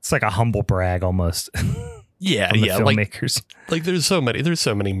 Yeah, it's like a humble brag almost. Yeah, yeah, filmmakers. Like there's so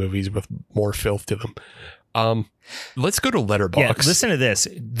many movies with more filth to them. Let's go to Letterboxd. Yeah, listen to this.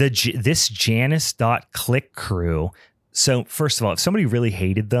 This Janice.click crew. So first of all, if somebody really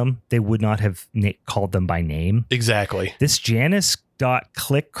hated them, they would not have called them by name. Exactly. This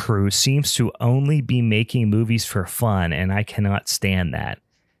Janice.click crew seems to only be making movies for fun, and I cannot stand that.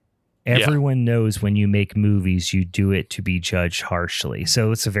 Everyone knows when you make movies, you do it to be judged harshly.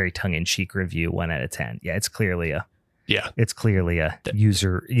 So it's a very tongue-in-cheek review, 1 out of 10. Yeah, it's clearly a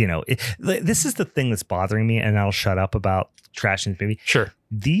user, this is the thing that's bothering me, and I'll shut up about trashing this movie. Sure.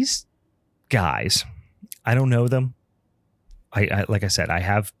 These guys, I don't know them. I like I said, I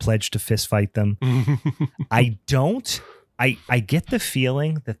have pledged to fist fight them. I get the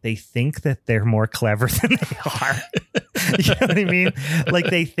feeling that they think that they're more clever than they are. You know what I mean? Like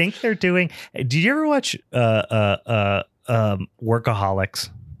they think they're doing. Did you ever watch Workaholics?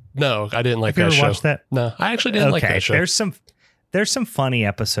 No, I didn't like that show. Have you ever watched that? No, I actually didn't like that show. There's some funny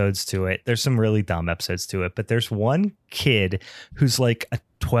episodes to it. There's some really dumb episodes to it. But there's one kid who's like a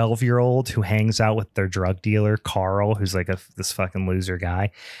 12-year-old who hangs out with their drug dealer, Carl, who's like this fucking loser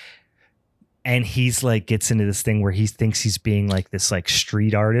guy. And he's like gets into this thing where he thinks he's being like this like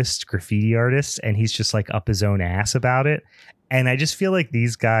street artist, graffiti artist. And he's just like up his own ass about it. And I just feel like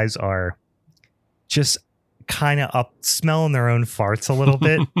these guys are just kind of up smelling their own farts a little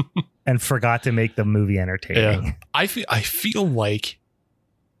bit and forgot to make the movie entertaining. Yeah. I feel like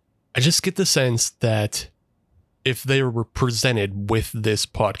I just get the sense that if they were presented with this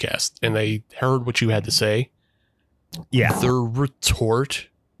podcast and they heard what you had to say, their retort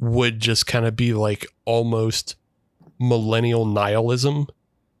would just kind of be like almost millennial nihilism.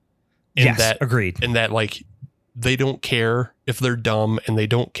 Agreed. And that like they don't care if they're dumb and they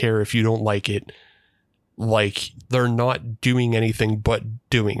don't care if you don't like it. Like they're not doing anything but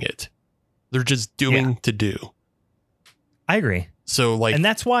doing it. They're just doing to do. I agree. So like, and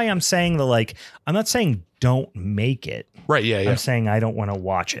that's why I'm saying I'm not saying don't make it. Right. Yeah. I'm saying I don't want to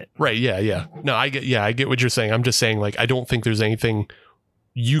watch it. Right. Yeah. Yeah. No, I get what you're saying. I'm just saying, like, I don't think there's anything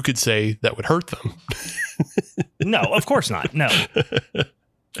you could say that would hurt them. No, of course not. No.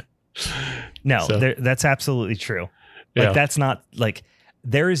 No, So, that's absolutely true. Like, that's not like,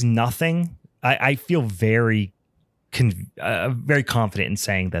 there is nothing. I feel very confident in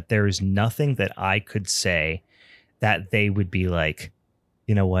saying that there is nothing that I could say that they would be like,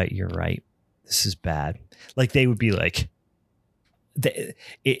 you know what, you're right, this is bad. Like, they would be like,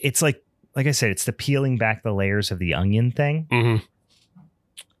 it's like I said, it's the peeling back the layers of the onion thing, mm-hmm.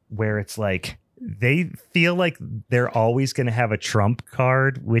 where it's like they feel like they're always going to have a trump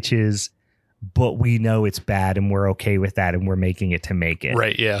card, which is, but we know it's bad and we're okay with that and we're making it to make it.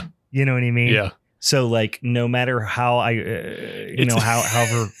 Right. Yeah. You know what I mean? Yeah. So like, no matter how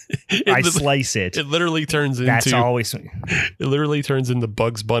however I slice it, it literally turns that's always, it literally turns into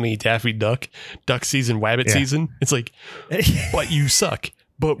Bugs Bunny, Daffy Duck season, Wabbit season. It's like, but you suck,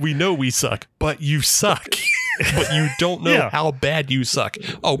 but we know we suck, but you suck, but you don't know how bad you suck.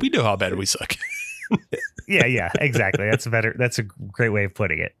 Oh, we know how bad we suck. Yeah, exactly. That's a great way of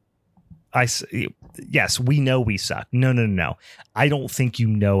putting it. Yes, we know we suck. No. I don't think you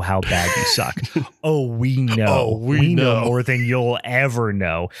know how bad you suck. Oh, we know. Oh, we know more than you'll ever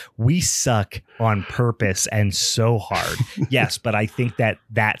know. We suck on purpose and so hard. Yes, but I think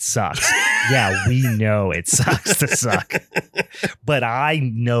that sucks. Yeah, we know it sucks to suck. But I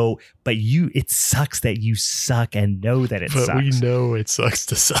know, it sucks that you suck and know that it sucks. But we know it sucks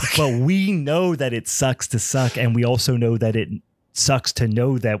to suck. But we know that it sucks to suck, and we also know that it sucks to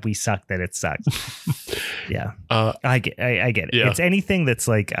know that we suck, that it sucks. Yeah. I get it. Yeah. It's anything that's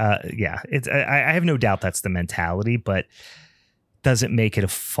like, it's, I have no doubt that's the mentality, but doesn't make it a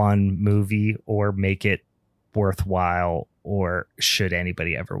fun movie or make it worthwhile, or should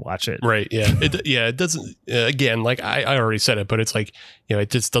anybody ever watch it? Right. Yeah. It doesn't, again, like I already said it, but it's like, it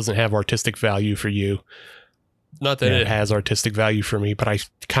just doesn't have artistic value for you. Not that it has artistic value for me, but I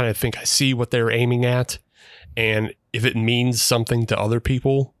kind of think I see what they're aiming at. And if it means something to other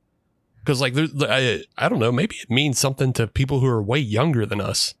people, because like, I don't know, maybe it means something to people who are way younger than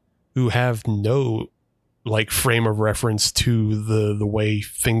us, who have no like frame of reference to the way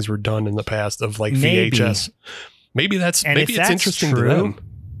things were done in the past of like VHS. Maybe it's interesting to them.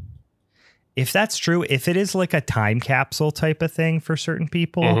 If that's true, if it is like a time capsule type of thing for certain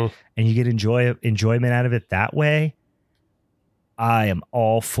people, and you get enjoyment out of it that way, I am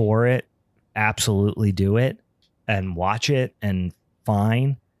all for it. Absolutely do it and watch it and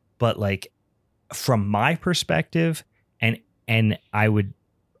fine. But like, from my perspective, and I would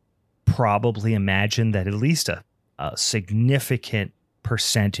probably imagine that at least a significant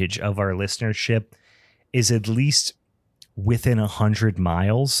percentage of our listenership is at least within 100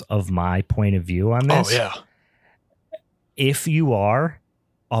 miles of my point of view on this. Oh yeah. If you are,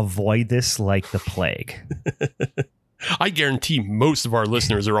 avoid this like the plague. I guarantee most of our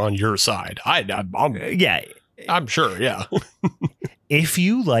listeners are on your side. I'm sure. Yeah. If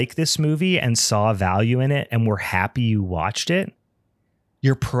you like this movie and saw value in it and were happy you watched it,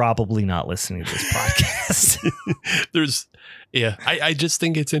 you're probably not listening to this podcast. I just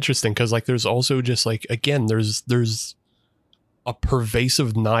think it's interesting because like there's also just like, again, there's a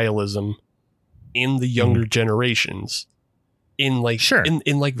pervasive nihilism in the younger generations, in like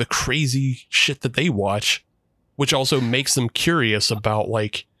in like the crazy shit that they watch, which also makes them curious about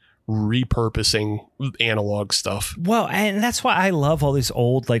like repurposing analog stuff. Well, and that's why I love all these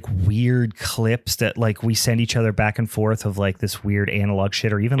old like weird clips that like we send each other back and forth of like this weird analog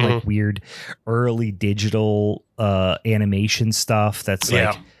shit, or even like weird early digital animation stuff that's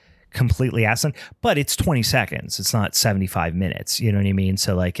like completely asinine, but it's 20 seconds. It's not 75 minutes. You know what I mean?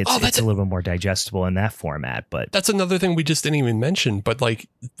 So like it's a little bit more digestible in that format. But that's another thing we just didn't even mention, but like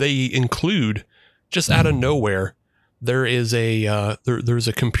they include just out of nowhere, there is there's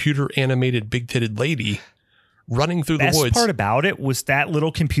a computer animated big titted lady running through the woods. The best part about it was that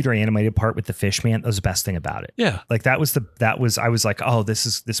little computer animated part with the fish man. That was the best thing about it. Yeah. Like I was like, oh,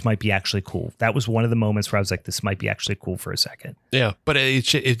 this might be actually cool. That was one of the moments where I was like, this might be actually cool for a second. Yeah. But it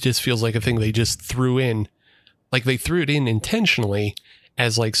just feels like a thing they just threw in, like they threw it in intentionally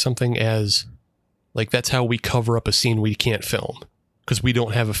as like something as like, that's how we cover up a scene we can't film. Because we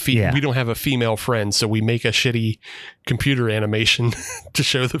don't have a female friend, so we make a shitty computer animation to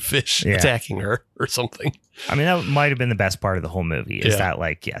show the fish attacking her or something. I mean, that might have been the best part of the whole movie. Is that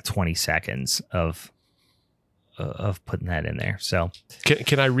like 20 seconds of putting that in there? So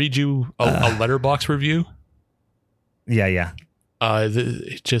can I read you a letterbox review? Yeah.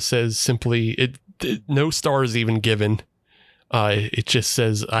 It just says simply no stars even given. It just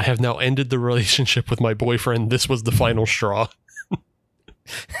says, I have now ended the relationship with my boyfriend. This was the final straw.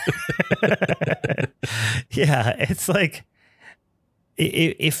 Yeah, it's like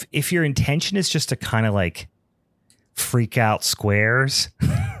if your intention is just to kind of like freak out squares,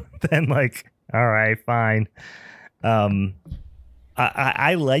 then like, all right, fine.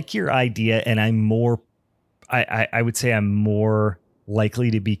 I like your idea, and I would say I'm more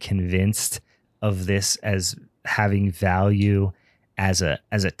likely to be convinced of this as having value as a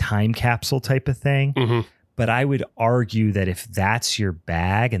time capsule type of thing. Mm-hmm. But I would argue that if that's your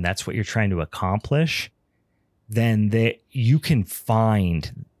bag and that's what you're trying to accomplish, then you can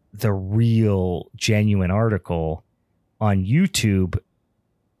find the real genuine article on YouTube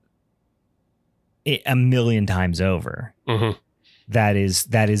a million times over. Mm-hmm. That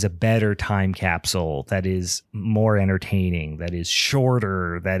is a better time capsule, that is more entertaining, that is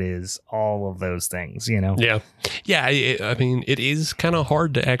shorter, that is all of those things, you know? Yeah. Yeah. I mean, it is kind of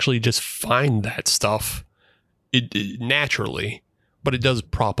hard to actually just find that stuff it naturally, but it does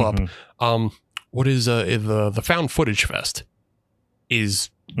prop up. What is the Found Footage Fest is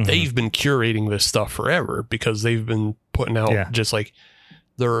they've been curating this stuff forever because they've been putting out just like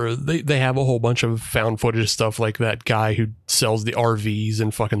they have a whole bunch of found footage stuff, like that guy who sells the RVs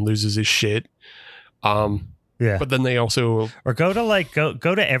and fucking loses his shit. But then they also go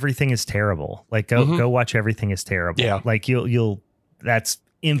to Everything is Terrible. Like go watch Everything is Terrible. Yeah. Like you'll that's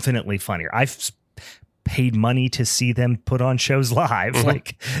infinitely funnier. I've paid money to see them put on shows live.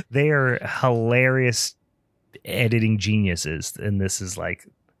 Like they are hilarious editing geniuses, and this is like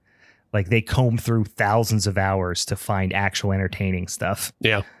they comb through thousands of hours to find actual entertaining stuff.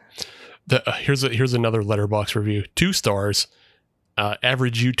 Yeah. Here's another Letterboxd review. 2 stars.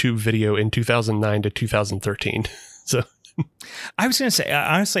 Average YouTube video in 2009 to 2013. So I was going to say,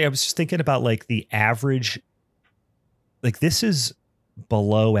 honestly, I was just thinking about like the average, like this is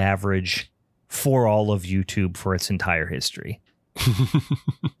below average for all of YouTube for its entire history.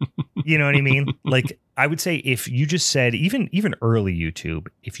 You know what I mean? Like I would say if you just said even early YouTube,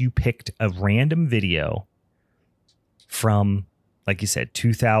 if you picked a random video from, like you said,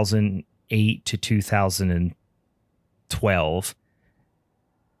 2008 to 2012,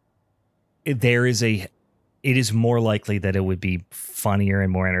 it is more likely that it would be funnier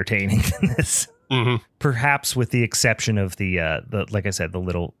and more entertaining than this. Perhaps with the exception of the like I said, the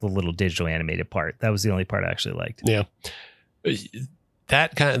little digital animated part. That was the only part I actually liked. Yeah.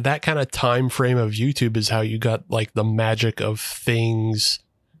 That kind of time frame of YouTube is how you got like the magic of things,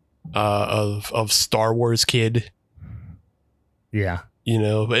 of Star Wars Kid. Yeah. You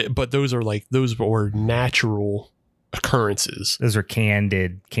know, but those were natural occurrences. Those are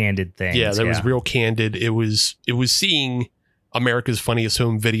candid things. Yeah, that was real candid. It was seeing America's Funniest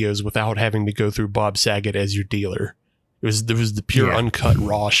Home Videos without having to go through Bob Saget as your dealer. There was the pure uncut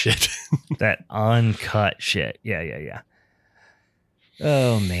raw shit. That uncut shit. Yeah.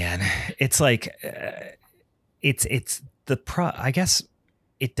 Oh man, it's like it's I guess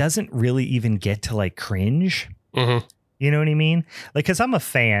it doesn't really even get to like cringe. Mm-hmm. You know what I mean? Like, cause I'm a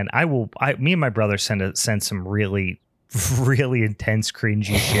fan. Me and my brother send some really, really intense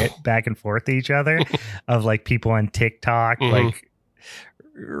cringy shit back and forth to each other of like people on TikTok, like,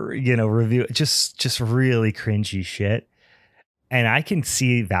 you know, review just really cringy shit. And I can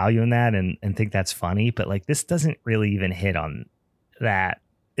see value in that and think that's funny, but like this doesn't really even hit on that.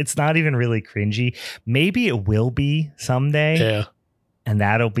 It's not even really cringy. Maybe it will be someday. Yeah. And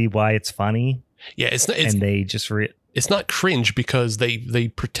that'll be why it's funny. Yeah. It's not cringe because they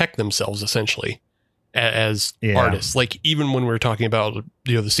protect themselves essentially as artists. Like even when we were talking about,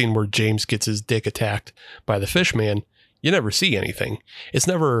 you know, the scene where James gets his dick attacked by the fish man, you never see anything. It's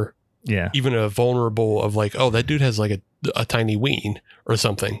never even a vulnerable of like, oh, that dude has like a tiny ween or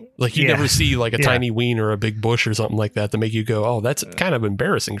something. Like you never see like a tiny ween or a big bush or something like that to make you go, oh, that's kind of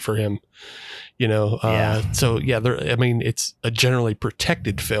embarrassing for him. You know? So I mean, it's a generally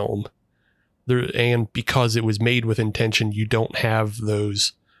protected film. And because it was made with intention, you don't have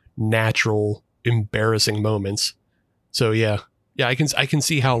those natural embarrassing moments. So I can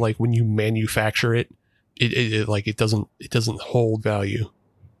see how like when you manufacture it doesn't hold value.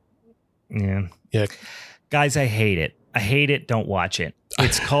 Yeah. Guys, I hate it. Don't watch it.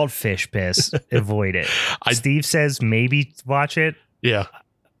 It's called fish piss. Avoid it. Steve says maybe watch it. Yeah.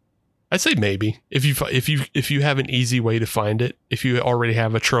 I'd say maybe if you have an easy way to find it, if you already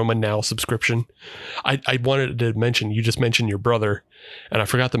have a Trauma Now subscription. I wanted to mention, you just mentioned your brother, and I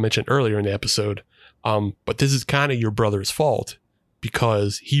forgot to mention earlier in the episode. But this is kind of your brother's fault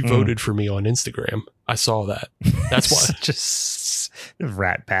because he voted for me on Instagram. I saw that. That's why. Just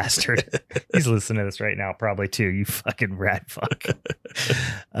rat bastard. He's listening to this right now, probably too. You fucking rat fuck.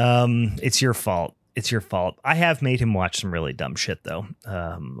 It's your fault. It's your fault. I have made him watch some really dumb shit though,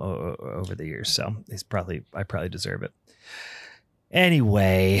 over the years. So I probably deserve it.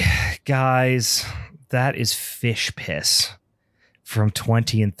 Anyway, guys, that is Fish Piss from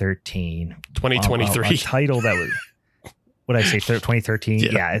 2013. 2023. A title that was, what did I say? 2013.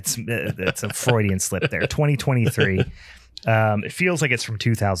 Yeah, it's a Freudian slip there. 2023. It feels like it's from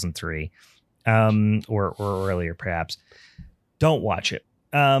 2003, or earlier perhaps. Don't watch it.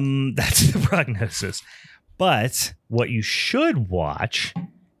 That's the prognosis. But what you should watch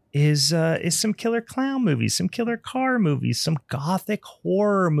is some killer clown movies, some killer car movies, some gothic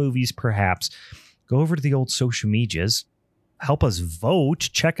horror movies, perhaps. Go over to the old social medias, help us vote.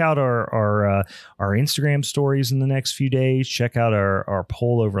 Check out our Instagram stories in the next few days. Check out our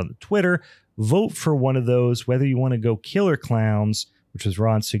poll over on the Twitter. Vote for one of those, whether you want to go killer clowns, which was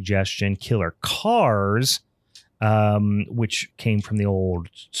Ron's suggestion, killer cars, which came from the old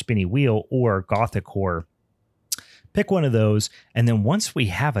spinny wheel, or gothic horror. Pick one of those. And then once we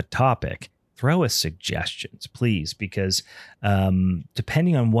have a topic, throw us suggestions, please, because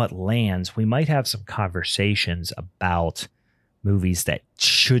depending on what lands, we might have some conversations about movies that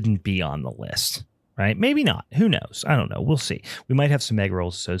shouldn't be on the list, right? Maybe not. Who knows? I don't know. We'll see. We might have some egg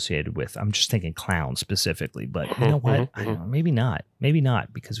rolls associated with, I'm just thinking clowns specifically, but you know what? I don't know. Maybe not,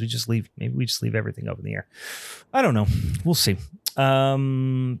 because we just leave everything up in the air. I don't know. We'll see.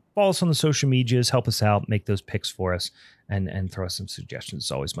 Follow us on the social medias, help us out, make those picks for us, and throw us some suggestions.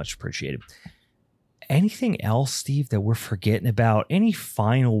 It's always much appreciated. Anything else, Steve, that we're forgetting about? Any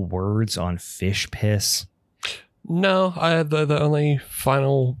final words on Fish Piss? No, the only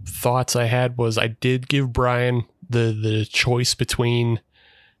final thoughts I had was I did give Brian the choice between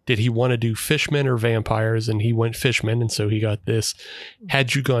did he want to do fishmen or vampires, and he went fishmen, and so he got this.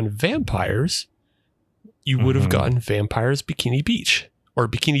 Had you gone vampires, you would have gotten Vampires Bikini Beach or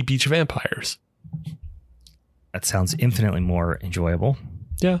Bikini Beach Vampires. That sounds infinitely more enjoyable.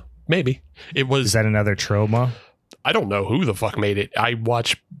 Yeah, maybe. Is that another trauma? I don't know who the fuck made it. I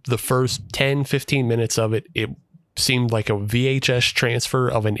watched the first 10, 15 minutes of it. It seemed like a VHS transfer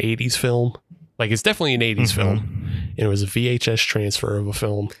of an 80s film. Like, it's definitely an 80s film. And it was a VHS transfer of a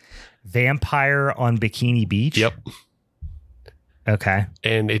film. Vampire on Bikini Beach? Yep. Okay.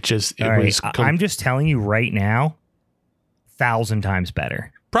 And I'm just telling you right now, 1,000 times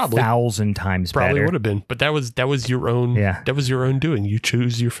better. Probably 1,000 times better. Probably would have been, but that was your own. Yeah. That was your own doing. You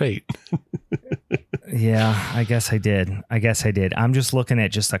choose your fate. Yeah, I guess I did. I'm just looking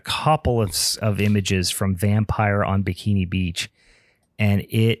at just a couple of images from Vampire on Bikini Beach, and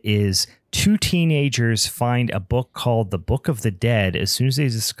it is two teenagers find a book called The Book of the Dead as soon as they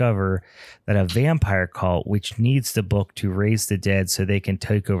discover that a vampire cult, which needs the book to raise the dead so they can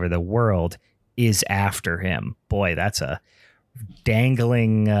take over the world, is after him. Boy, that's a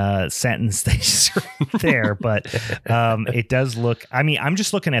dangling sentence they just wrote there, but it does look, I mean, I'm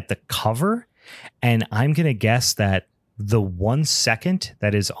just looking at the cover, and I'm going to guess that the 1 second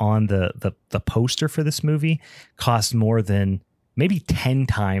that is on the poster for this movie cost more than maybe 10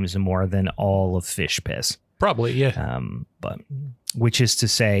 times more than all of Fish Piss. Probably, yeah. But which is to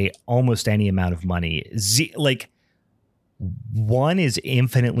say almost any amount of money. Like, one is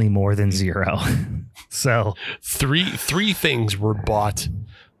infinitely more than zero. So three things were bought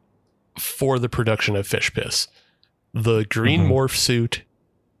for the production of Fish Piss: the green morph suit,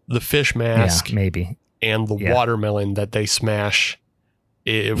 the fish mask, maybe, and the watermelon that they smash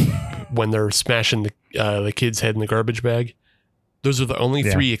when they're smashing the kid's head in the garbage bag. Those are the only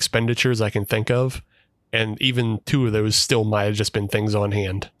three expenditures I can think of, and even two of those still might have just been things on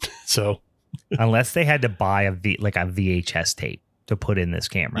hand. So, unless they had to buy a VHS tape to put in this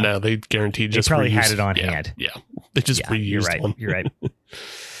camera, no, they guaranteed just probably reused, had it on hand. Yeah, they just reused one. You're right.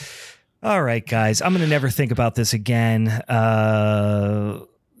 All right, guys, I'm gonna never think about this again.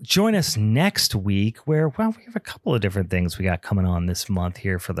 Join us next week where, well, we have a couple of different things we got coming on this month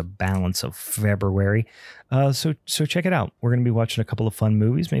here for the balance of February. So check it out. We're going to be watching a couple of fun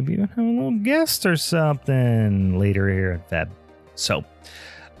movies, maybe even have a little guest or something later here in Feb. So,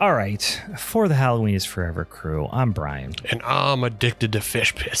 all right. For the Halloween is Forever crew, I'm Brian. And I'm addicted to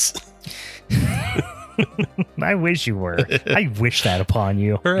Fish Piss. I wish you were. I wish that upon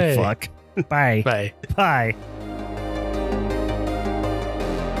you. Hooray. Fuck. Bye. Bye. Bye.